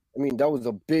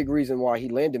a big reason why he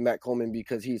landed Matt Coleman,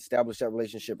 because he established that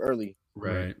relationship early.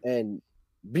 Right. And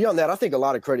beyond that, I think a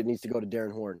lot of credit needs to go to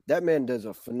Darren Horn. That man does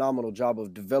a phenomenal job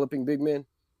of developing big men.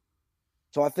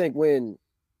 So I think from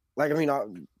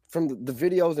the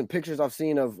videos and pictures I've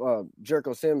seen of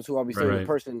Jericho Sims, who I'll be seeing in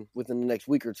person within the next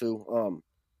week or two,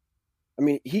 I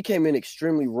mean, he came in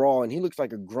extremely raw, and he looks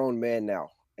like a grown man now.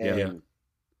 And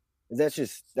that's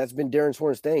been Darren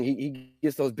Horn's thing. He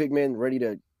gets those big men ready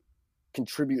to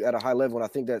contribute at a high level, and I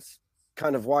think that's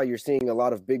kind of why you're seeing a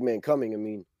lot of big men coming. I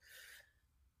mean,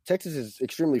 Texas is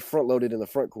extremely front-loaded in the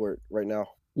front court right now.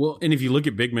 Well, and if you look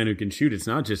at big men who can shoot, it's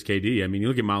not just KD. I mean, you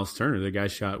look at Miles Turner. The guy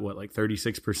shot, like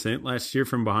 36% last year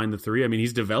from behind the three. I mean,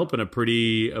 he's developing a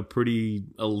pretty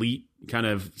elite kind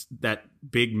of that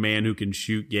big man who can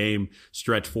shoot game,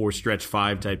 stretch 4, stretch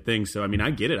 5 type thing. So, I mean, I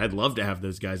get it. I'd love to have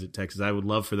those guys at Texas. I would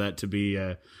love for that to be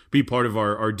part of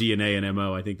our DNA and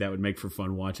MO. I think that would make for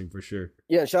fun watching for sure.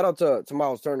 Yeah, shout out to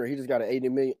Miles Turner. He just got an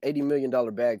 $80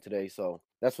 million bag today, so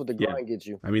that's what the grind gets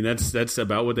you. I mean, that's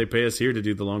about what they pay us here to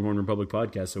do the Longhorn Republic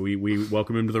podcast. So we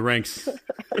welcome him to the ranks.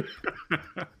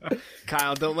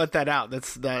 Kyle, don't let that out.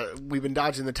 We've been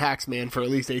dodging the tax man for at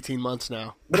least 18 months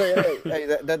now. But hey,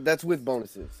 that's with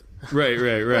bonuses. Right.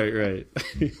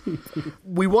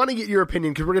 We want to get your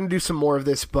opinion because we're going to do some more of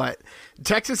this, but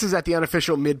Texas is at the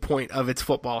unofficial midpoint of its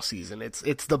football season.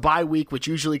 It's the bye week, which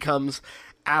usually comes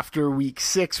after week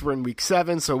 6. We're in week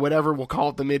 7, so whatever, we'll call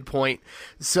it the midpoint.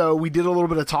 So we did a little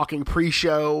bit of talking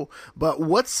pre-show, but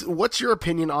what's your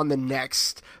opinion on the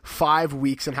next 5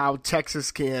 weeks and how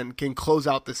Texas can close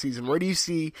out the season? Where do you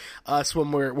see us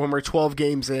when we're 12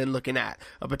 games in, looking at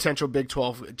a potential Big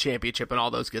 12 championship and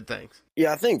all those good things?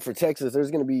 Yeah, I think for Texas,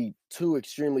 there's going to be 2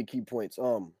 extremely key points.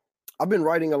 I've been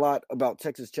writing a lot about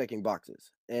Texas checking boxes,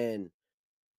 and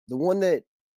the one that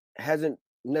hasn't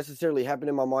necessarily happened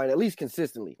in my mind, at least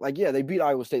consistently. Like, yeah, they beat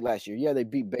Iowa State last year. Yeah, they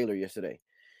beat Baylor yesterday.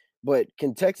 But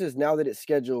can Texas, now that its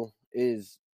schedule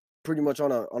is pretty much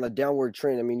on a downward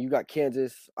trend, I mean, you got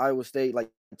Kansas, Iowa State,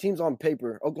 like teams on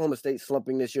paper, Oklahoma State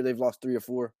slumping this year. They've lost 3 or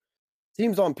 4.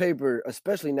 Teams on paper,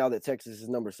 especially now that Texas is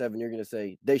number 7, you're going to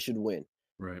say they should win.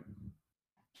 Right.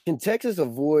 Can Texas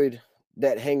avoid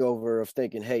that hangover of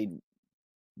thinking, hey,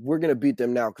 we're going to beat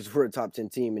them now because we're a top 10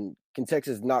 team? And can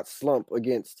Texas not slump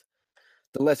against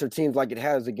the lesser teams like it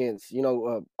has against,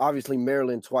 obviously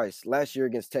Maryland twice. Last year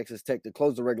against Texas Tech to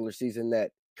close the regular season,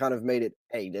 that kind of made it,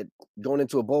 that going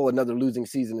into a bowl, another losing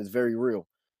season is very real.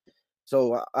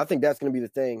 So I think that's going to be the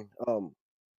thing.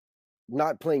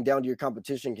 Not playing down to your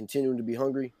competition, continuing to be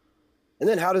hungry. And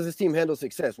then how does this team handle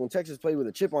success? When Texas played with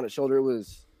a chip on its shoulder, it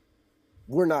was,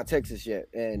 we're not Texas yet.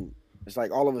 And it's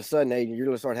like all of a sudden, hey, you're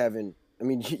going to start having, I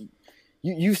mean,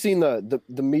 you've seen the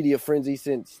media frenzy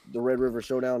since the Red River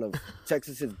Showdown of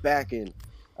Texas is back and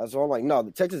So I'm like, no,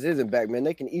 Texas isn't back, man.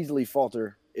 They can easily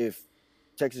falter if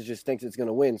Texas just thinks it's going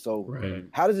to win. So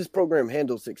how does this program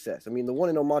handle success? I mean, the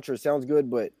 1-0 mantra sounds good,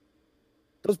 but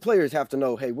those players have to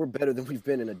know, hey, we're better than we've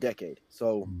been in a decade.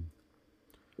 So,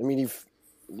 I mean,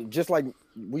 just like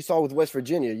we saw with West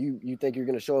Virginia, you think you're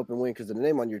going to show up and win because of the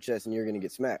name on your chest and you're going to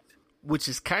get smacked. Which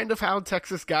is kind of how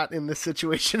Texas got in this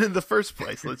situation in the first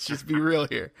place. Let's just be real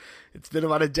here. It's been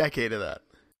about a decade of that.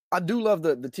 I do love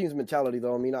the team's mentality,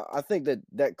 though. I mean, I think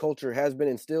that culture has been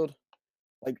instilled.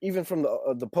 Like, even from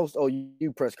the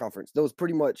post-OU press conference, there was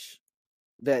pretty much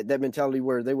that mentality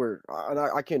where they were, and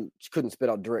I couldn't spit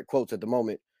out direct quotes at the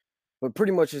moment, but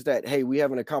pretty much is that, hey, we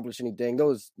haven't accomplished anything.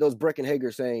 Those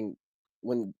Breckenhager saying,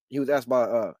 when he was asked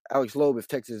by Alex Loeb if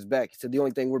Texas is back, he said the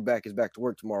only thing we're back is back to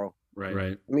work tomorrow. Right.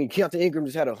 I mean, Keontae Ingram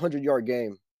just had a 100-yard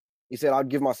game. He said, I'd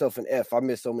give myself an F. I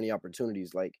missed so many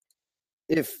opportunities. Like,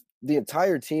 if the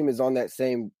entire team is on that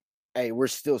same, hey, we're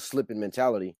still slipping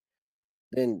mentality,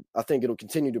 then I think it'll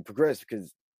continue to progress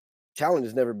because talent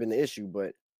has never been the issue.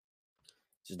 But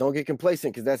just don't get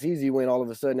complacent because that's easy when all of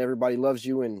a sudden everybody loves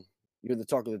you and you're the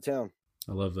talk of the town.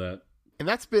 I love that. And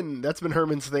that's been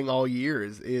Herman's thing all year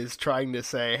is trying to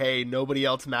say, hey, nobody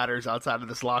else matters outside of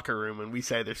this locker room, and we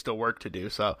say there's still work to do.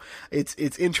 So it's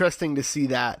interesting to see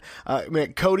that.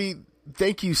 Man, Cody,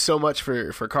 thank you so much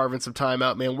for carving some time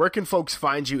out, man. Where can folks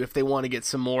find you if they want to get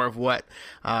some more of what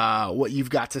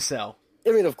you've got to sell? I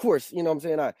mean, of course, you know what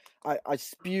I'm saying? I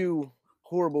spew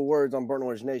horrible words on Burnt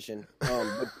Orange Nation,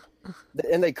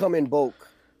 and they come in bulk.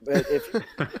 But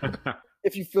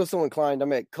if you feel so inclined,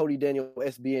 I'm at Cody Daniel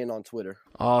SBN on Twitter.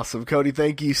 Awesome. Cody,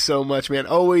 thank you so much, man.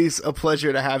 Always a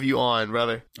pleasure to have you on,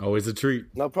 brother. Always a treat.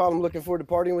 No problem. Looking forward to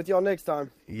partying with y'all next time.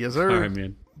 Yes, sir. All right,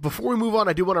 man. Before we move on,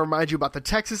 I do want to remind you about the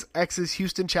Texas X's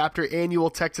Houston Chapter annual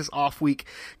Texas Off Week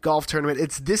golf tournament.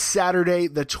 It's this Saturday,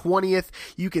 the 20th.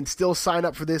 You can still sign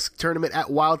up for this tournament at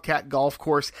Wildcat Golf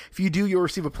Course. If you do, you'll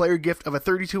receive a player gift of a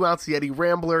 32-ounce Yeti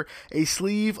Rambler, a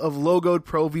sleeve of logoed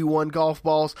Pro V1 golf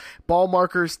balls, ball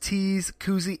markers, tees,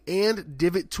 koozie, and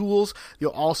divot tools.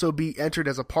 You'll also be entered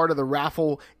as a part of the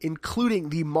raffle, including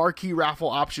the marquee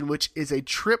raffle option, which is a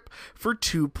trip for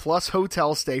 2 plus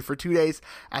hotel stay for 2 days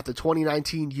at the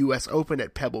 2019 U.S. Open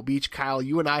at Pebble Beach. Kyle,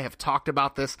 you and I have talked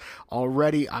about this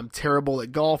already. I'm terrible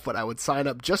at golf, but I would sign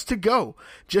up just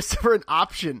for an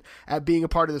option at being a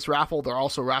part of this raffle. They're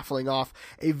also raffling off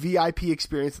a VIP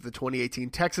experience at the 2018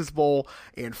 Texas Bowl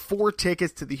and 4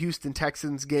 tickets to the Houston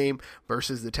Texans game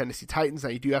versus the Tennessee Titans.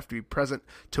 Now, you do have to be present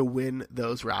to win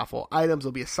those raffle items.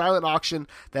 There'll be a silent auction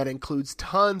that includes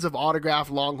tons of autographed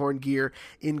Longhorn gear,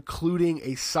 including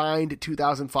a signed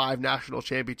 2005 National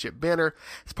Championship banner.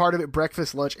 As part of it,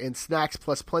 breakfast, lunch, and snacks,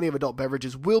 plus plenty of adult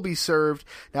beverages will be served.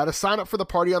 Now, to sign up for the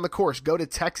party on the course, go to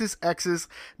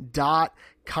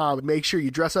TexasX's.com. Make sure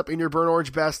you dress up in your burnt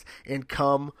orange best and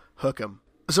come hook 'em.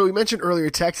 So we mentioned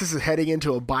earlier, Texas is heading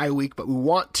into a bye week, but we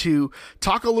want to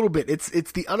talk a little bit. It's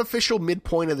the unofficial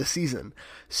midpoint of the season.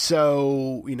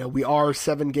 So, we are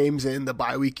 7 games in. The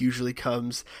bye week usually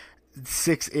comes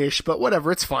 6-ish, but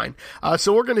whatever, it's fine.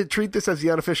 So we're going to treat this as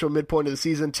the unofficial midpoint of the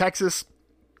season. Texas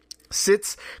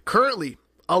sits currently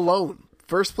alone,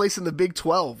 first place in the Big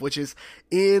 12, which is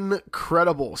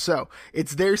incredible. So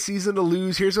it's their season to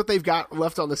lose. Here's what they've got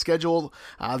left on the schedule.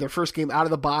 Their first game out of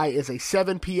the bye is a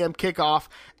 7 p.m. kickoff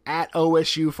at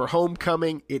OSU for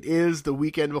homecoming. It is the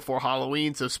weekend before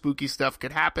Halloween, so spooky stuff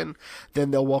could happen. Then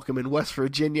they'll welcome in West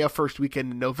Virginia first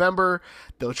weekend in November.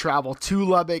 They'll travel to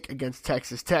Lubbock against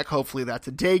Texas Tech. Hopefully that's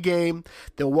a day game.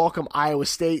 They'll welcome Iowa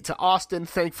State to Austin,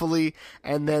 thankfully,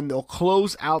 and then they'll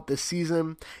close out the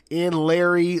season in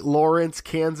Larry Lawrence,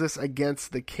 Kansas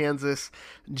against the Kansas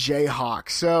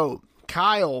Jayhawks. So,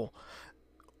 Kyle,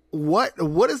 what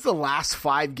does the last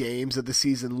 5 games of the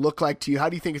season look like to you? How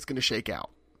do you think it's going to shake out?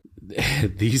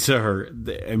 These are,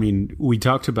 I mean, we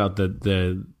talked about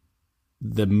the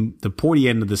pointy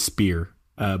end of the spear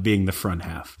being the front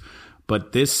half,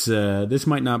 but this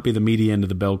might not be the meaty end of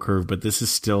the bell curve, but this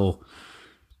is still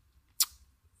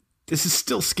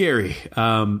scary.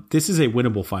 This is a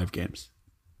winnable 5 games,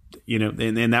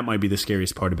 and that might be the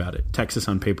scariest part about it. Texas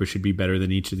on paper should be better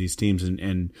than each of these teams,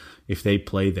 and if they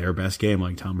play their best game,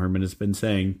 like Tom Herman has been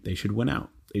saying, they should win out.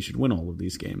 They should win all of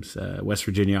these games. West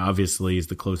Virginia obviously is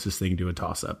the closest thing to a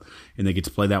toss-up, and they get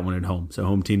to play that one at home. So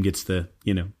home team gets the,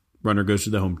 runner goes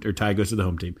to the home, or tie goes to the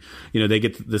home team. They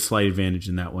get the slight advantage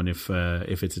in that one if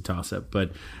it's a toss-up.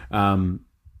 But, I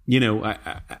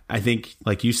think,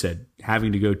 like you said,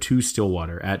 having to go to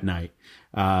Stillwater at night,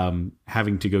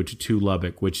 having to go to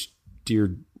Lubbock, which,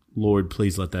 dear Lord,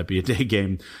 please let that be a day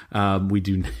game. We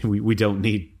don't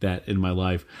need that in my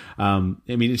life. I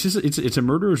mean, it's a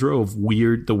murderer's row of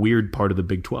the weird part of the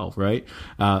Big 12, right?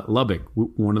 Lubbock,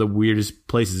 one of the weirdest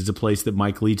places. It's a place that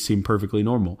Mike Leach seemed perfectly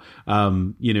normal.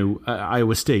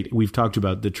 Iowa State, we've talked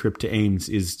about the trip to Ames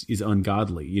is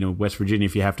ungodly. West Virginia,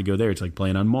 if you have to go there, it's like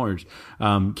playing on Mars.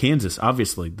 Kansas,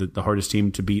 obviously the hardest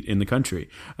team to beat in the country.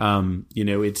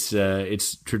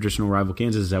 It's traditional rival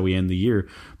Kansas is how we end the year.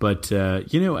 But,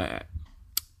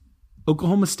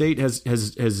 Oklahoma State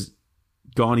has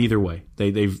gone either way.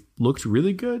 They've looked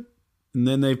really good, and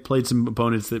then they've played some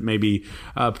opponents that maybe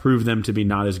prove them to be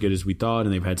not as good as we thought,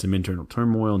 and they've had some internal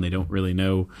turmoil, and they don't really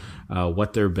know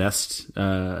what their best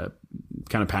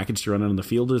kind of package to run out on the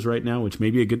field is right now, which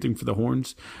may be a good thing for the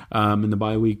Horns in the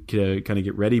bye week to kind of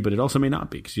get ready, but it also may not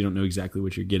be because you don't know exactly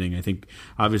what you're getting. I think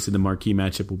obviously the marquee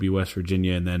matchup will be West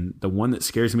Virginia, and then the one that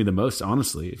scares me the most,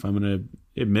 honestly, if I'm going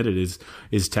to admit it,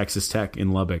 is Texas Tech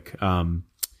in Lubbock.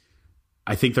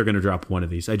 I think they're going to drop one of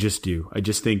these. I just do. I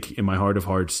just think in my heart of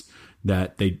hearts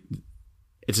that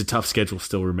it's a tough schedule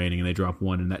still remaining, and they drop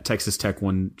one, and that Texas Tech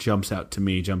one jumps off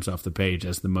the page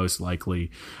as the most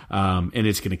likely, and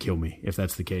it's going to kill me if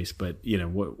that's the case. But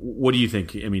what do you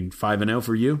think? I mean, 5-0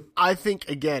 for you? I think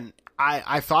again,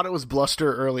 I thought it was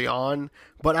bluster early on,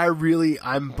 but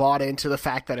I'm bought into the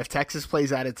fact that if Texas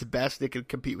plays at its best, it could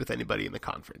compete with anybody in the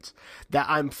conference. That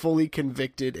I'm fully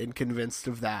convicted and convinced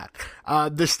of that.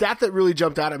 The stat that really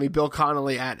jumped out at me, Bill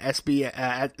Connolly at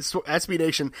SB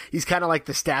Nation, he's kind of like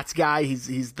the stats guy.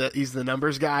 He's the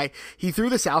numbers guy. He threw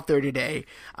this out there today.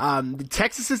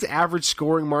 Texas's average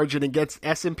scoring margin against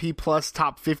S&P Plus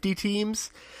top 50 teams,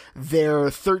 they're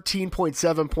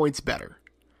 13.7 points better.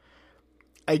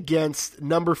 Against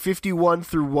number 51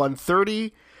 through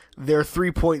 130, they're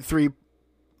 3.3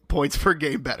 points per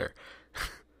game better.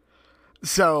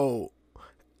 So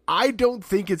I don't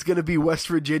think it's going to be West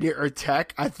Virginia or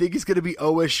Tech. I think it's going to be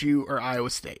OSU or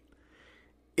Iowa State.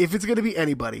 If it's going to be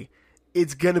anybody,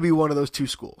 it's going to be one of those two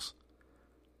schools.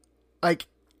 Like,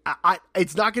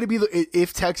 it's not going to be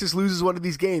if Texas loses one of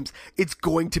these games, it's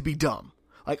going to be dumb.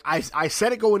 Like I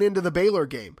said it going into the Baylor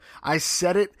game. I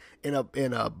said it in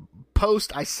a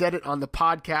post. I said it on the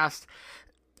podcast.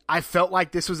 I felt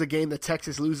like this was a game that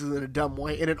Texas loses in a dumb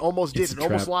way, and it almost did. It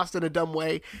almost lost in a dumb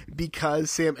way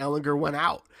because Sam Ehlinger went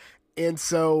out. And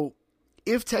so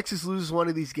if Texas loses one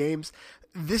of these games,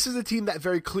 this is a team that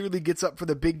very clearly gets up for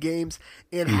the big games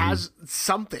and has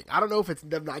something. I don't know if it's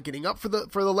them not getting up for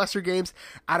the lesser games.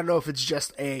 I don't know if it's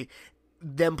just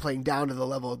them playing down to the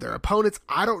level of their opponents.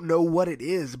 I don't know what it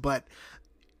is, but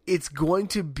it's going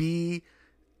to be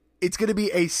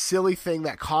a silly thing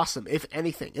that costs them, if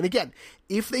anything. And again,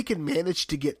 if they can manage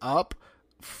to get up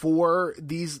for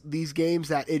these games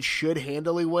that it should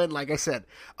handily win, like I said,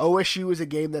 OSU is a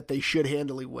game that they should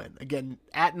handily win. Again,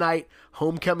 at night,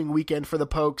 homecoming weekend for the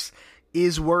Pokes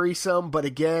is worrisome, but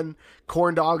again,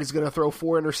 Corn Dog is going to throw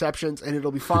 4 interceptions and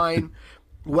it'll be fine.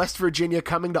 West Virginia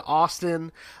coming to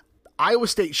Austin. Iowa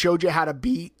State showed you how to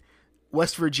beat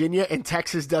West Virginia, and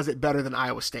Texas does it better than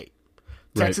Iowa State.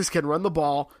 Texas can run the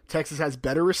ball. Texas has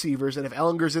better receivers, and if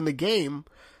Ellinger's in the game,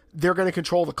 they're going to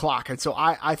control the clock. And so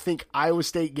I think Iowa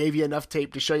State gave you enough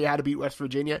tape to show you how to beat West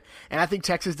Virginia, and I think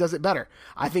Texas does it better.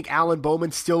 I think Alan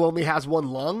Bowman still only has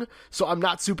one lung, so I'm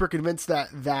not super convinced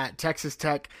that Texas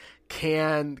Tech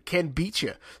can beat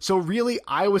you. So really,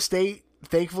 Iowa State,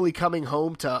 thankfully coming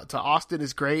home to Austin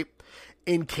is great.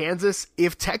 In Kansas,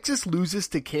 if Texas loses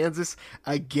to Kansas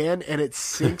again and it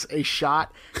sinks a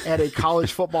shot at a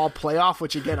college football playoff,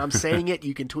 which again, I'm saying it,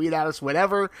 you can tweet at us,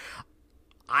 whatever,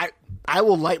 I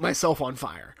will light myself on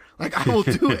fire. Like, I will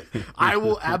do it. I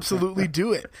will absolutely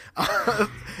do it.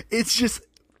 It's just,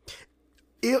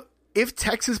 if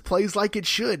Texas plays like it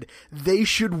should, they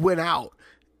should win out.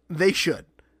 They should.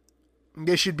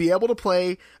 They should be able to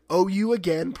play OU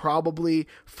again, probably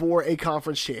for a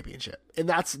conference championship. And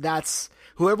that's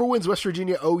whoever wins West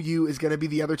Virginia, OU is going to be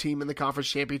the other team in the conference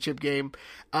championship game.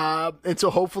 And so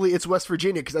hopefully it's West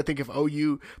Virginia, because I think if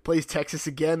OU plays Texas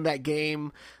again, that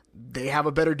game, they have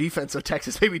a better defense. So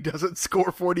Texas maybe doesn't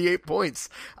score 48 points.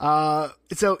 So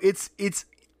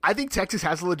I think Texas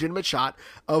has a legitimate shot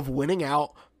of winning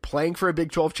out, playing for a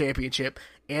Big 12 championship,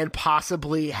 and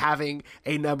possibly having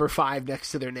a number 5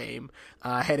 next to their name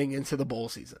heading into the bowl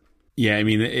season. Yeah, I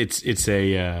mean it's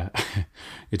a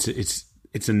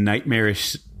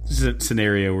nightmarish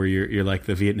scenario where you're like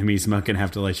the Vietnamese monk and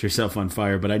have to light yourself on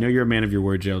fire. But I know you're a man of your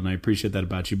word, Gerald, and I appreciate that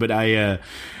about you. But I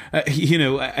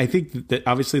think that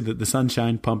obviously the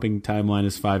sunshine pumping timeline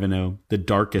is 5-0. The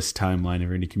darkest timeline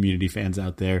of any community fans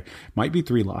out there might be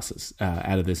 3 losses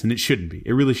out of this, and it shouldn't be.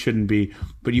 It really shouldn't be.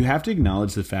 But you have to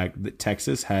acknowledge the fact that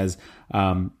Texas has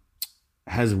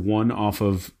won off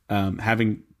of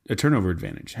having a turnover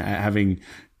advantage, having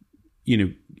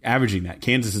averaging that.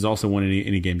 Kansas has also won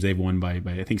any games. They've won by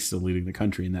I think still leading the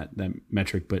country in that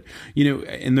metric. But,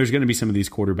 and there's going to be some of these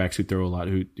quarterbacks who throw a lot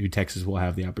who Texas will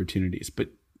have the opportunities. But,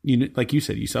 like you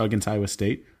said, you saw against Iowa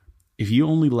State, if you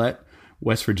only let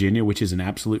West Virginia, which is an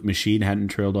absolute machine, hadn't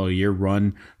trailed all year,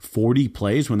 run 40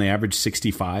 plays when they average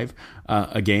 65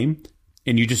 a game,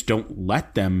 and you just don't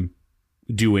let them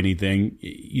do anything,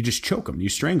 you just choke them, you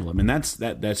strangle them. And that's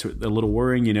a little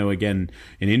worrying. Again,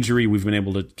 an injury, we've been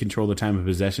able to control the time of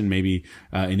possession. Maybe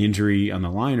an injury on the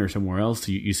line or somewhere else,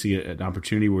 you see an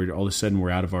opportunity where all of a sudden we're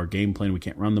out of our game plan, we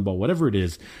can't run the ball, whatever it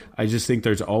is. I just think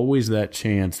there's always that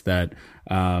chance that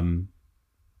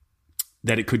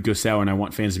it could go sour, and I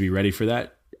want fans to be ready for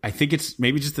that. I think it's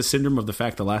maybe just the syndrome of the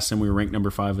fact the last time we were ranked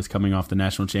number 5 was coming off the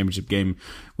national championship game.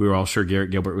 We were all sure Garrett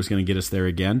Gilbert was going to get us there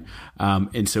again.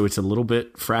 And so it's a little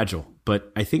bit fragile.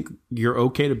 But I think you're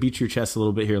okay to beat your chest a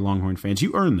little bit here, Longhorn fans.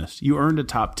 You earned this. You earned a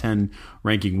top 10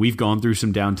 ranking. We've gone through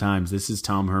some down times. This is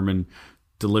Tom Herman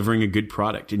delivering a good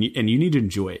product. And you need to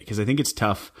enjoy it, because I think it's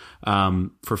tough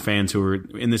for fans who are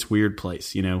in this weird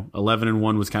place.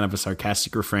 11-1 was kind of a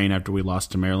sarcastic refrain after we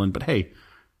lost to Maryland. But hey,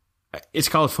 it's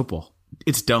college football.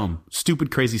 It's dumb.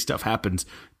 Stupid, crazy stuff happens.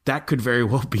 That could very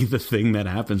well be the thing that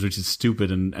happens, which is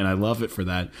stupid, and I love it for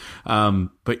that.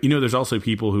 But, there's also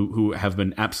people who have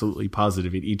been absolutely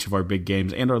positive in each of our big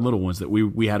games and our little ones that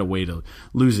we had a way to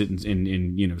lose it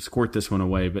and squirt this one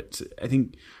away. But I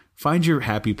think find your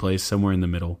happy place somewhere in the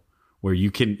middle where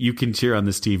you can cheer on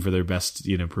this team for their best,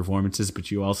 performances,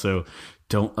 but you also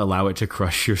don't allow it to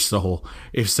crush your soul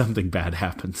if something bad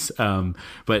happens.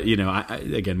 But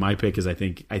again, my pick is I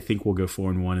think we'll go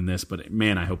 4-1 in this, but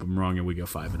man, I hope I'm wrong and we go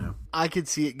 5-0. I could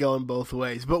see it going both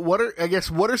ways. But what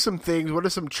are some things? What are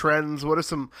some trends? What are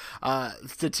some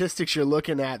statistics you're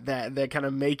looking at that kind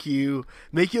of make you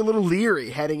a little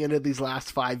leery heading into these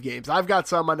last 5 games? I've got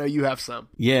some. I know you have some.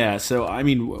 Yeah. So I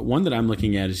mean, one that I'm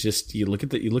looking at is just you look at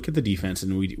the defense,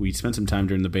 and we spent some time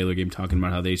during the Baylor game talking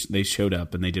about how they showed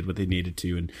up and they did what they needed to.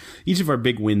 And each of our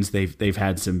big wins, they've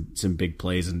had some big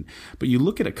plays. But you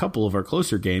look at a couple of our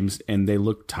closer games, and they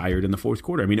look tired in the fourth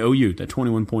quarter. I mean, OU, that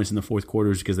 21 points in the fourth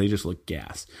quarter is because they just look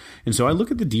gas. And so I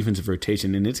look at the defensive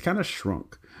rotation, and it's kind of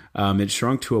shrunk. It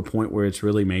shrunk to a point where it's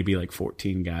really maybe like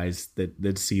 14 guys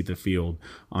that see the field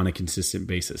on a consistent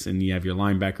basis. And you have your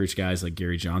linebackers guys like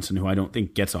Gary Johnson, who I don't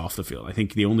think gets off the field. I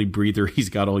think the only breather he's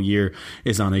got all year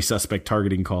is on a suspect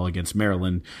targeting call against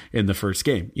Maryland in the first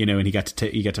game, and he got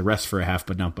to rest for a half,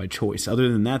 but not by choice.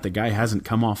 Other than that, the guy hasn't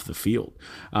come off the field.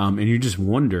 And you just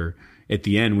wonder at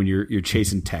the end when you're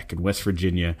chasing Tech and West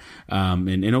Virginia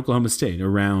and Oklahoma State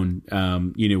around,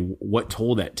 what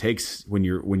toll that takes when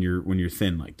you're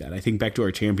thin like that. I think back to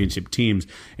our championship teams,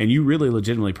 and you really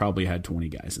legitimately probably had 20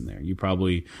 guys in there. You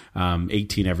probably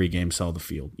 18 every game saw the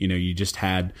field. You just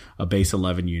had a base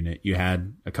 11 unit. You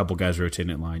had a couple guys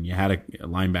rotating at line. You had a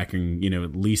linebacking,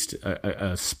 at least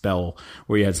a spell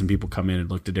where you had some people come in and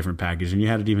looked at different packages, and you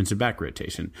had a defensive back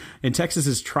rotation. And Texas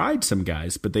has tried some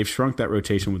guys, but they've shrunk that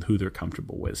rotation with who they're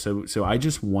comfortable with. So I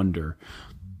just wonder,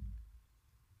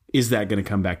 is that going to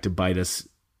come back to bite us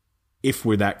if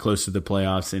we're that close to the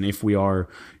playoffs, and if we are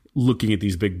looking at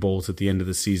these big bowls at the end of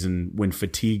the season when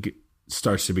fatigue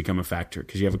starts to become a factor,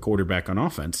 because you have a quarterback on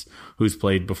offense who's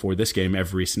played before this game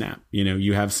every snap.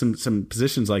 You have some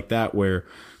positions like that where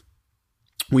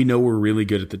we know we're really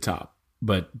good at the top,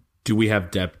 but do we have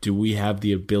depth? Do we have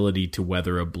the ability to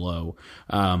weather a blow,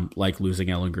 like losing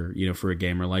Ellinger, for a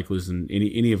game, or like losing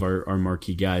any of our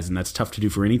marquee guys? And that's tough to do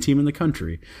for any team in the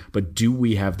country. But do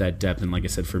we have that depth? And like I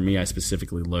said, for me, I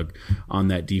specifically look on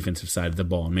that defensive side of the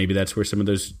ball. And maybe that's where some of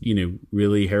those,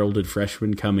 really heralded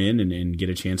freshmen come in and get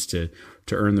a chance to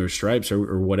earn their stripes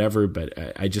or whatever. But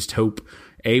I just hope,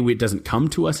 A, it doesn't come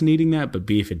to us needing that, but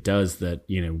B, if it does, that,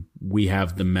 we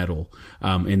have the mettle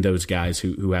in those guys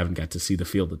who haven't got to see the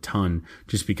field a ton,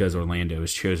 just because Orlando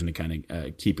has chosen to kind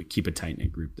of keep a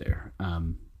tight-knit group there.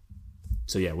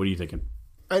 So, yeah, what are you thinking?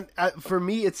 And for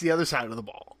me, it's the other side of the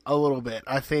ball a little bit.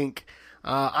 I think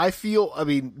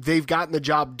they've gotten the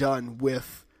job done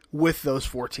with those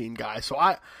 14 guys.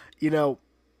 So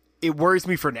it worries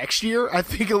me for next year, I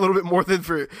think, a little bit more than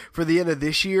for the end of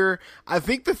this year. I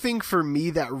think the thing for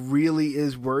me that really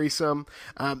is worrisome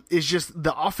is just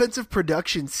the offensive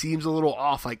production seems a little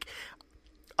off. Like,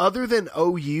 other than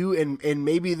OU, and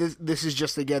maybe this is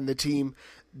just, again, the team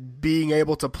being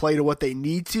able to play to what they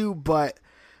need to, but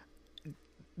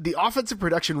the offensive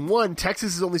production, one,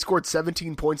 Texas has only scored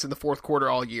 17 points in the fourth quarter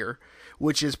all year,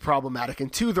 which is problematic.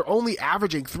 And two, they're only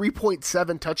averaging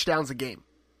 3.7 touchdowns a game.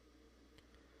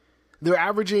 They're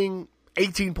averaging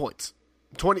 18 points.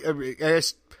 20, I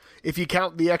guess, if you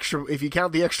count the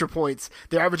extra points,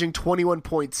 they're averaging 21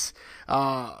 points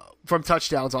from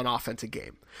touchdowns on offense a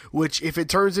game, which if it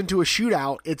turns into a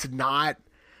shootout, it's not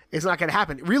going to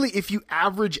happen. Really, if you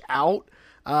average out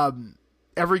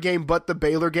every game but the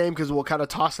Baylor game, because we'll kind of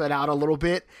toss that out a little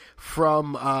bit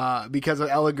from because of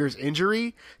Ellinger's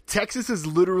injury, Texas is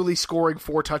literally scoring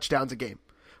 4 touchdowns a game.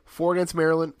 4 against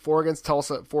Maryland, 4 against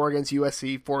Tulsa, 4 against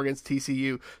USC, 4 against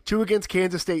TCU, 2 against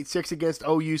Kansas State, 6 against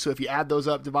OU. So if you add those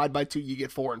up, divide by 2, you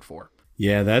get 4 and 4.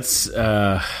 Yeah, that's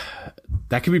that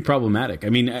could be problematic. I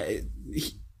mean,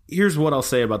 here's what I'll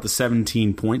say about the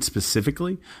 17 points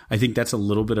specifically. I think that's a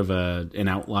little bit of an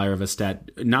outlier of a stat.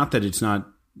 Not that it's not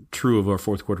true of our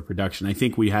fourth quarter production. I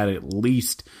think we had at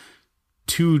least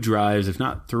 2 drives, if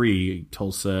not 3,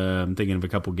 Tulsa, I'm thinking of a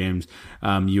couple games,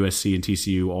 USC and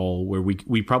TCU, all where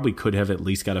we probably could have at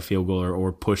least got a field goal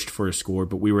or pushed for a score,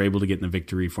 but we were able to get in the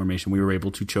victory formation. We were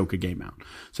able to choke a game out.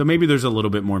 So maybe there's a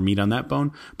little bit more meat on that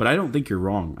bone, but I don't think you're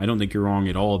wrong. I don't think you're wrong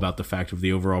at all about the fact of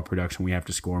the overall production. We have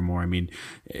to score more. I mean,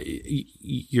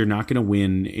 you're not going to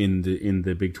win in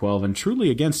the Big 12, and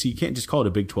truly against, you can't just call it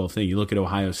a Big 12 thing. You look at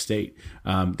Ohio State,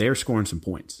 they're scoring some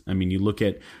points. I mean, you look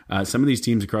at some of these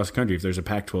teams across the country. If there's a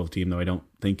Pac-12 team, though I don't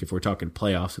think if we're talking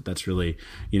playoffs that's really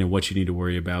what you need to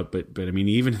worry about. But I mean,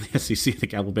 even in the SEC, I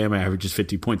think Alabama averages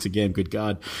 50 points a game. Good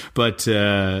God! But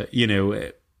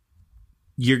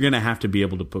you're going to have to be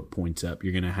able to put points up.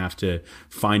 You're going to have to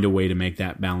find a way to make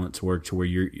that balance work to where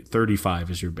you're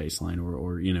 35 is your baseline,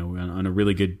 or on a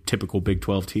really good typical Big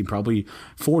 12 team, probably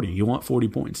 40. You want 40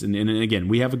 points. And again,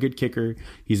 we have a good kicker.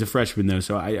 He's a freshman though,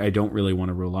 so I don't really want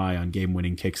to rely on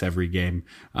game-winning kicks every game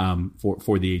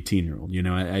for the 18-year-old.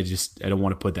 I don't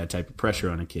want to put that type of pressure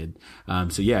on a kid.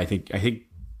 So yeah, I think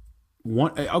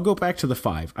I'll go back to the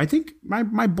 5. I think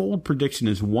my bold prediction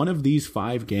is one of these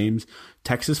 5 games,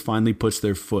 Texas finally puts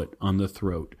their foot on the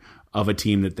throat of a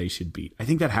team that they should beat. I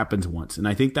think that happens once, and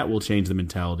I think that will change the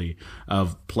mentality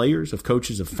of players, of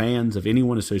coaches, of fans, of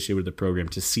anyone associated with the program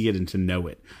to see it and to know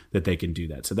it, that they can do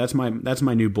that. So that's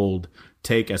my new bold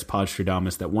take as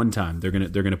Podstradamus, that one time they're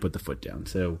gonna put the foot down.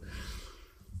 So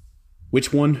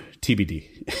which one?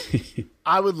 TBD.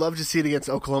 I would love to see it against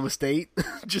Oklahoma State.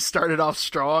 Just started off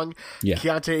strong. Yeah.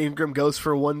 Keontae Ingram goes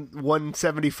for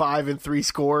 175 and 3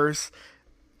 scores.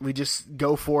 We just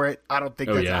go for it. I don't think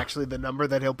that's actually the number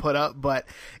that he'll put up, but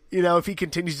if he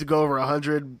continues to go over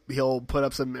 100, he'll put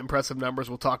up some impressive numbers.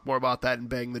 We'll talk more about that and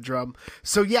bang the drum.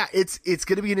 So yeah, it's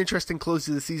going to be an interesting close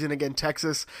to the season. Again,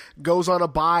 Texas goes on a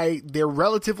bye. They're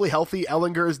relatively healthy.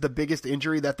 Ellinger is the biggest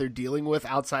injury that they're dealing with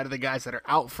outside of the guys that are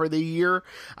out for the year.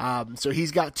 So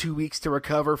he's got 2 weeks to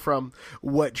recover from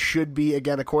what should be,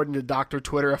 again, according to Dr.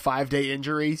 Twitter, a 5-day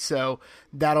injury. So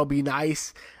that'll be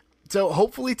nice. So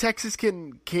hopefully Texas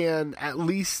can at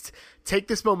least take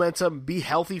this momentum, be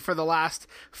healthy for the last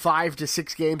 5 to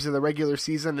 6 games of the regular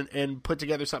season, and put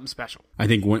together something special. I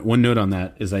think one note on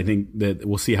that is I think that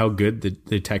we'll see how good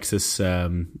the Texas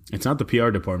it's not the PR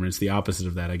department, it's the opposite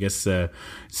of that. I guess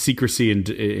secrecy and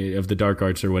of the dark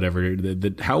arts or whatever,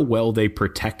 how well they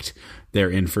protect their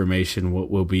information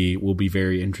will be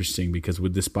very interesting, because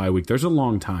with this bye week, there's a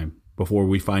long time before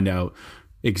we find out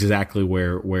exactly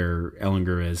where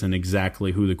Ellinger is and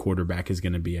exactly who the quarterback is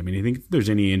going to be. I mean, I think if there's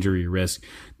any injury risk,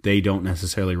 they don't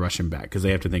necessarily rush him back because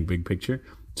they have to think big picture.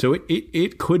 So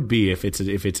it could be if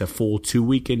it's a full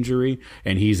 2-week injury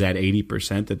and he's at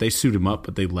 80% that they suit him up,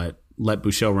 but they let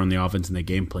Buechele run the offense and they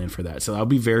game plan for that. So I'll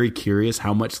be very curious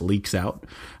how much leaks out.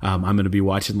 I'm going to be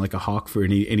watching like a hawk for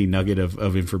any nugget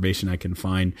of information I can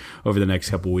find over the next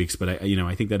couple of weeks. But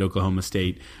I think that Oklahoma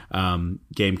State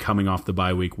game coming off the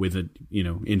bye week with a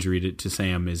injury to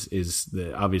Sam is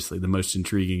obviously the most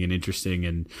intriguing and interesting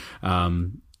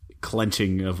and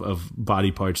clenching of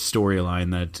body parts storyline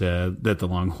that the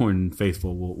Longhorn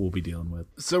faithful will be dealing with.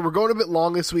 So we're going a bit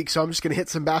long this week, so I'm just going to hit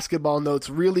some basketball notes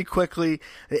really quickly.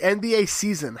 The NBA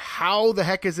season, how the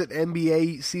heck is it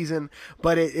NBA season?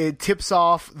 But it tips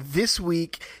off this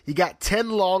week. You got 10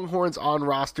 Longhorns on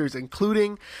rosters,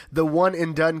 including the one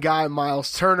and done guy,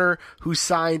 Miles Turner, who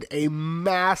signed a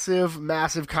massive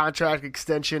contract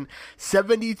extension,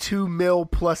 $72 million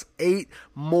plus 8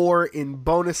 more in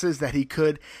bonuses that he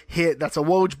could hit. That's a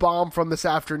Woj bomb from this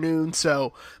afternoon.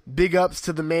 So big ups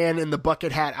to the man in the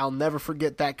bucket hat. I'll never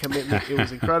forget that commitment. It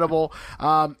was incredible.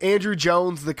 Andrew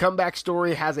Jones, the comeback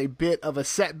story, has a bit of a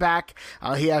setback.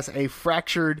 He has a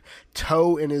fractured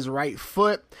toe in his right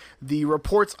foot. The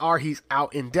reports are he's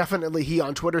out indefinitely. He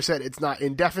on Twitter said it's not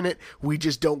indefinite. We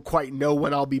just don't quite know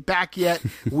when I'll be back yet.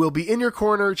 We'll be in your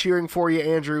corner cheering for you,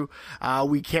 Andrew.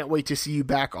 We can't wait to see you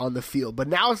back on the field. But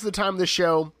now is the time of the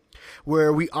show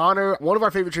where we honor one of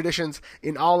our favorite traditions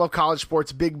in all of college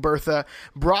sports, Big Bertha,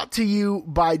 brought to you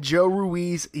by Joe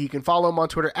Ruiz. You can follow him on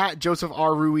Twitter at Joseph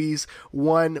R. Ruiz.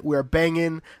 We're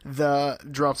banging the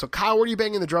drum. So, Kyle, what are you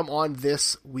banging the drum on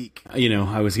this week?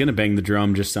 I was going to bang the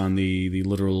drum just on the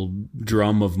literal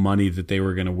drum of money that they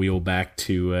were going to wheel back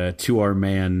to our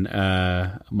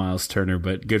man, Miles Turner,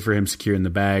 but good for him securing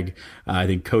the bag. I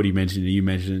think Cody mentioned it, you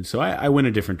mentioned it. So I went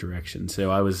a different direction.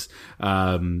 So I was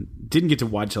didn't get to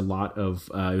watch a lot of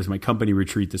it was my company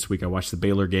retreat this week. I watched the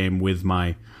Baylor game with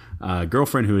my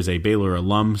girlfriend, who is a Baylor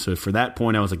alum. So for that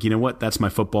point, I was like, you know what? That's my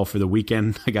football for the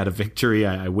weekend. I got a victory.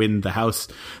 I win the house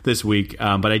this week.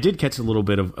 But I did catch a little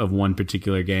bit of one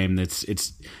particular game that's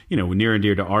it's near and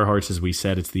dear to our hearts. As we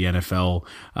said, it's the NFL.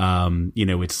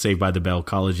 It's Saved by the Bell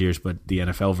college years, but the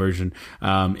NFL version.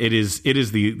 It is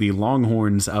the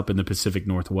Longhorns up in the Pacific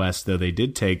Northwest, though they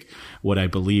did take what I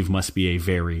believe must be a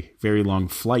very, very long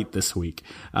flight this week.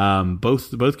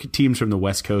 Both teams from the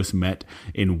West Coast met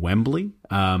in Wembley.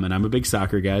 And I'm a big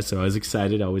soccer guy, so I was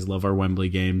excited. I always love our Wembley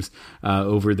games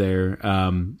over there.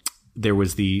 There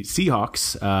was the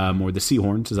Seahawks, or the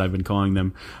Seahorns, as I've been calling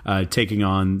them, taking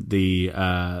on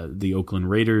the Oakland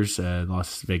Raiders,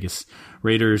 Las Vegas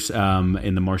Raiders, and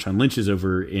the Marshawn Lynch's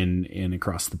over in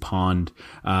across the pond.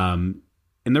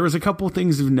 And there was a couple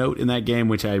things of note in that game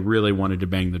which I really wanted to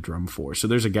bang the drum for. So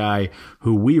there's a guy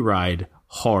who we ride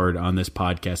hard on this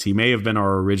podcast. He may have been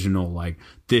our original,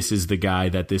 this is the guy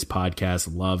that this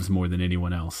podcast loves more than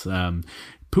anyone else.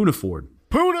 Poona Ford.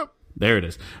 Poona! There it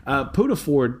is. Poona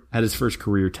Ford had his first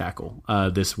career tackle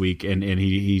this week, and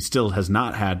he still has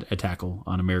not had a tackle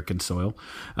on American soil.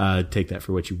 Take that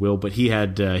for what you will. But he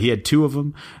had two of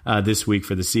them this week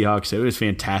for the Seahawks. So it was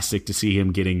fantastic to see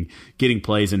him getting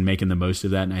plays and making the most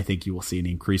of that. And I think you will see an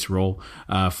increased role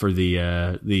for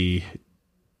the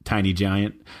tiny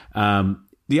giant.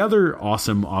 The other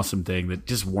awesome thing that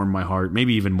just warmed my heart,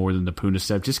 maybe even more than the Poona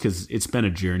stuff, just because it's been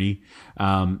a journey,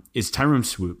 is Tyrone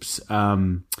Swoops.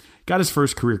 Got his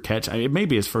first career catch. It may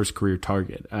be his first career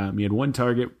target. He had one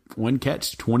target, one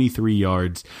catch, 23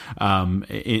 yards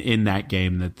in that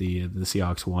game that the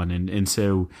Seahawks won. And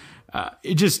so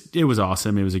it was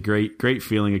awesome. It was a great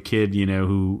feeling. A kid,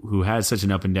 who has such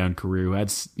an up and down career, who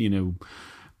had,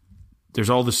 there's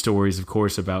all the stories, of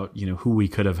course, about, who we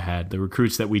could have had, the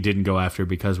recruits that we didn't go after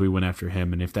because we went after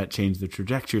him. And if that changed the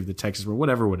trajectory of the Texas, or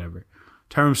whatever.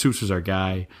 Tyrone Swoops was our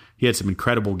guy. He had some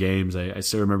incredible games. I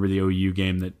still remember the OU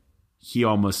game that he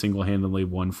almost single-handedly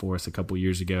won for us a couple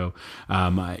years ago.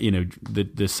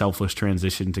 The selfless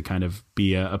transition to kind of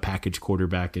be a package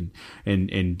quarterback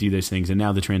and do those things. And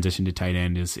now the transition to tight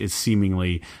end is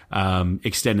seemingly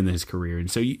extending his career. And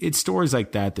so it's stories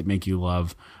like that make you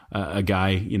love a guy,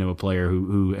 a player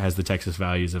who has the Texas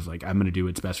values of I'm going to do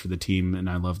what's best for the team, and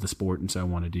I love the sport, and so I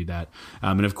want to do that.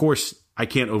 And of course, I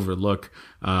can't overlook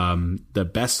the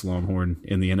best Longhorn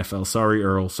in the NFL. Sorry,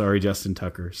 Earl. Sorry, Justin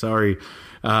Tucker. Sorry,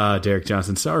 Derek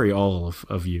Johnson. Sorry, all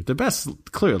of you.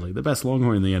 Clearly, the best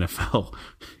Longhorn in the NFL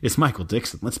is Michael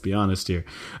Dickson. Let's be honest here.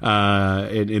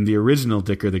 In the original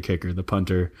Dicker the Kicker, the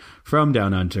punter from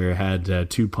Down Under, had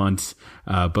 2 punts,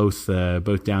 both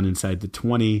down inside the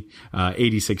 20,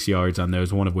 86 yards on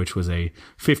those, one of which was a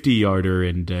 50-yarder.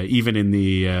 And even in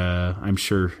the, I'm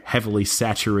sure, heavily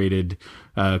saturated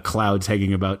clouds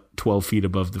hanging about 12 feet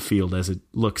above the field, as it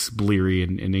looks bleary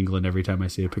in England every time I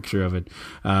see a picture of it,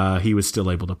 he was still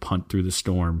able to punt through the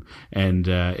storm and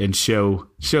show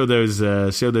those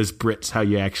Brits how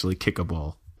you actually kick a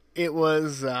ball. It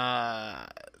was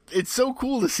it's so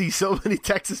cool to see so many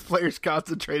Texas players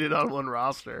concentrated on one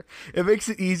roster. It makes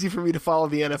it easy for me to follow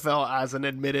the NFL as an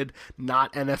admitted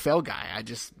not NFL guy. I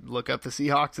just look up the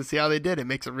Seahawks and see how they did. It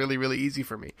makes it really, really easy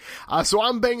for me. So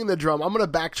I'm banging the drum. I'm going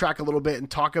to backtrack a little bit and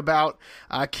talk about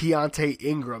Keontae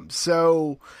Ingram.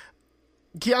 So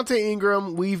Keontae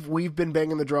Ingram, we've been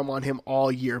banging the drum on him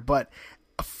all year, but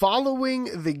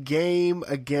following the game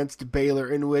against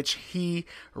Baylor, in which he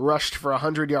rushed for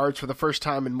 100 yards for the first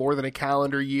time in more than a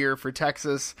calendar year for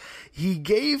Texas, he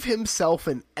gave himself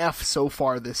an F so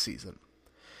far this season.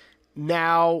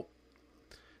 Now,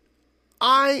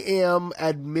 I am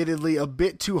admittedly a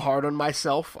bit too hard on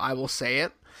myself, I will say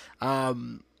it.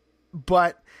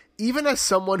 But even as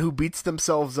someone who beats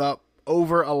themselves up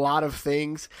over a lot of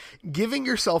things, giving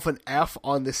yourself an F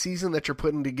on the season that you're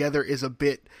putting together is a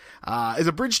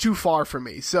bridge too far for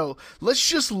me. So let's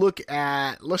just look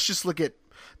at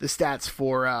the stats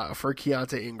for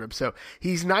Keontae Ingram. So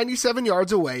he's 97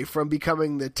 yards away from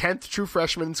becoming the 10th true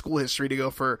freshman in school history to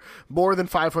go for more than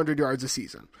 500 yards a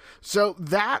season. So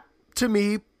that, to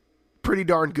me, pretty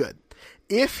darn good.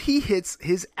 If he hits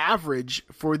his average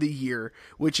for the year,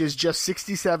 which is just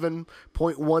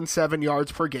 67.17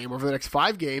 yards per game over the next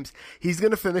 5 games, he's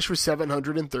going to finish with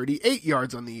 738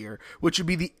 yards on the year, which would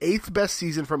be the 8th best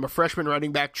season from a freshman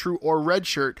running back, true or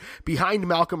redshirt, behind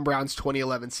Malcolm Brown's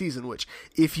 2011 season, which,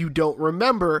 if you don't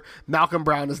remember, Malcolm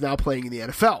Brown is now playing in the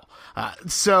NFL.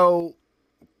 So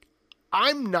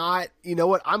I'm not, you know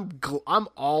what, I'm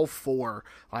all for,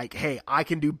 like, hey, I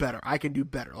can do better.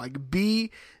 Like,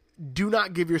 do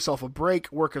not give yourself a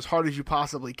break. Work as hard as you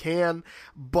possibly can,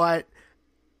 but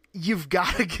you've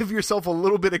got to give yourself a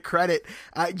little bit of credit.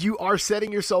 You are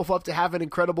setting yourself up to have an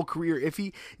incredible career. If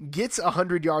he gets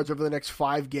 100 yards over the next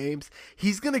 5 games,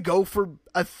 he's going to go for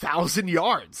 1,000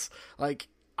 yards. Like,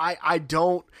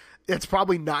 it's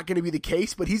probably not going to be the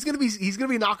case, but he's going to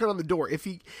be knocking on the door.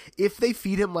 If they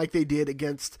feed him like they did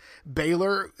against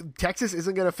Baylor, Texas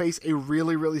isn't going to face a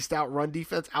really, really stout run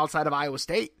defense outside of Iowa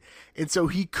State. And so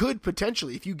he could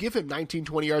potentially, if you give him 19,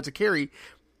 20 yards a carry,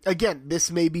 again, this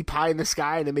may be pie in the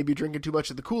sky and it may be drinking too much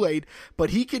of the Kool-Aid, but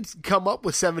he could come up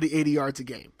with 70, 80 yards a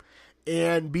game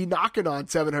and be knocking on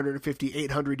 750,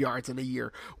 800 yards in a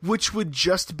year, which would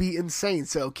just be insane.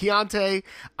 So, Keontae,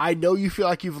 I know you feel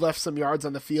like you've left some yards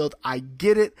on the field. I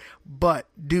get it, but,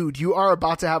 dude, you are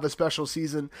about to have a special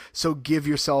season, so give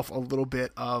yourself a little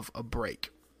bit of a break.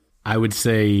 I would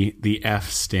say the F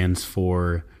stands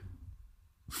for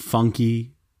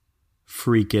funky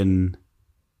freaking...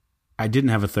 I didn't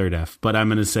have a third F, but I'm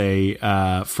going to say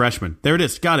freshman. There it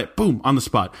is. Got it. Boom. On the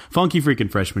spot. Funky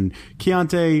freaking freshman.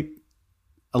 Keontae,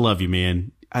 I love you,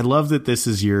 man. I love that this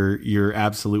is your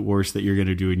absolute worst that you're going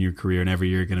to do in your career, and every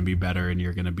year you're going to be better, and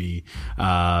you're going to be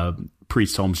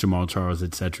Priest Holmes, Jamal Charles,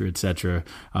 et cetera,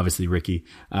 obviously Ricky,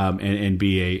 and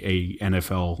be a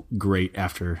NFL great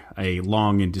after a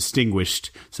long and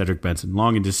distinguished Cedric Benson,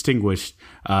 long and distinguished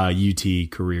UT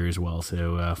career as well.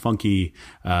 So funky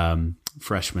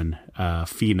freshman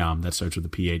phenom that starts with a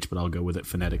PH, but I'll go with it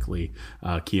phonetically.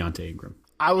 Keontae Ingram.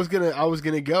 I was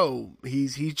gonna go.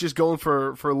 He's just going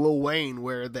for Lil Wayne,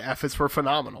 where the F is for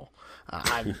phenomenal.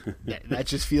 That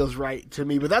just feels right to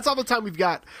me. But that's all the time we've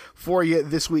got for you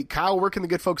this week. Kyle, where can the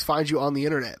good folks find you on the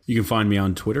internet? You can find me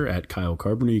on Twitter at Kyle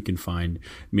Carpenter. You can find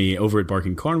me over at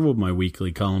Barking Carnival, my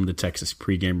weekly column, The Texas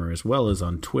Pregamer, as well as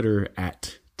on Twitter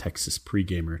at Texas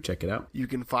Pregamer. Check it out. You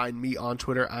can find me on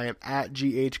Twitter. I am at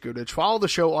GH Goodrich. Follow the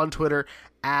show on Twitter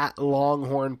at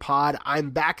Longhorn Pod.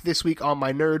 I'm back this week on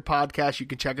my nerd podcast. You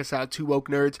can check us out. Two Woke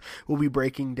Nerds. We'll be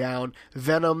breaking down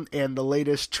Venom and the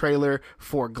latest trailer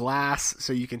for Glass.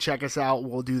 So you can check us out.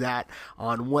 We'll do that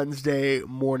on Wednesday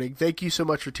morning. Thank you so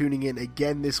much for tuning in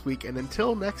again this week. And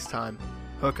until next time,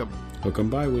 hook 'em. Hook 'em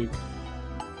bye week.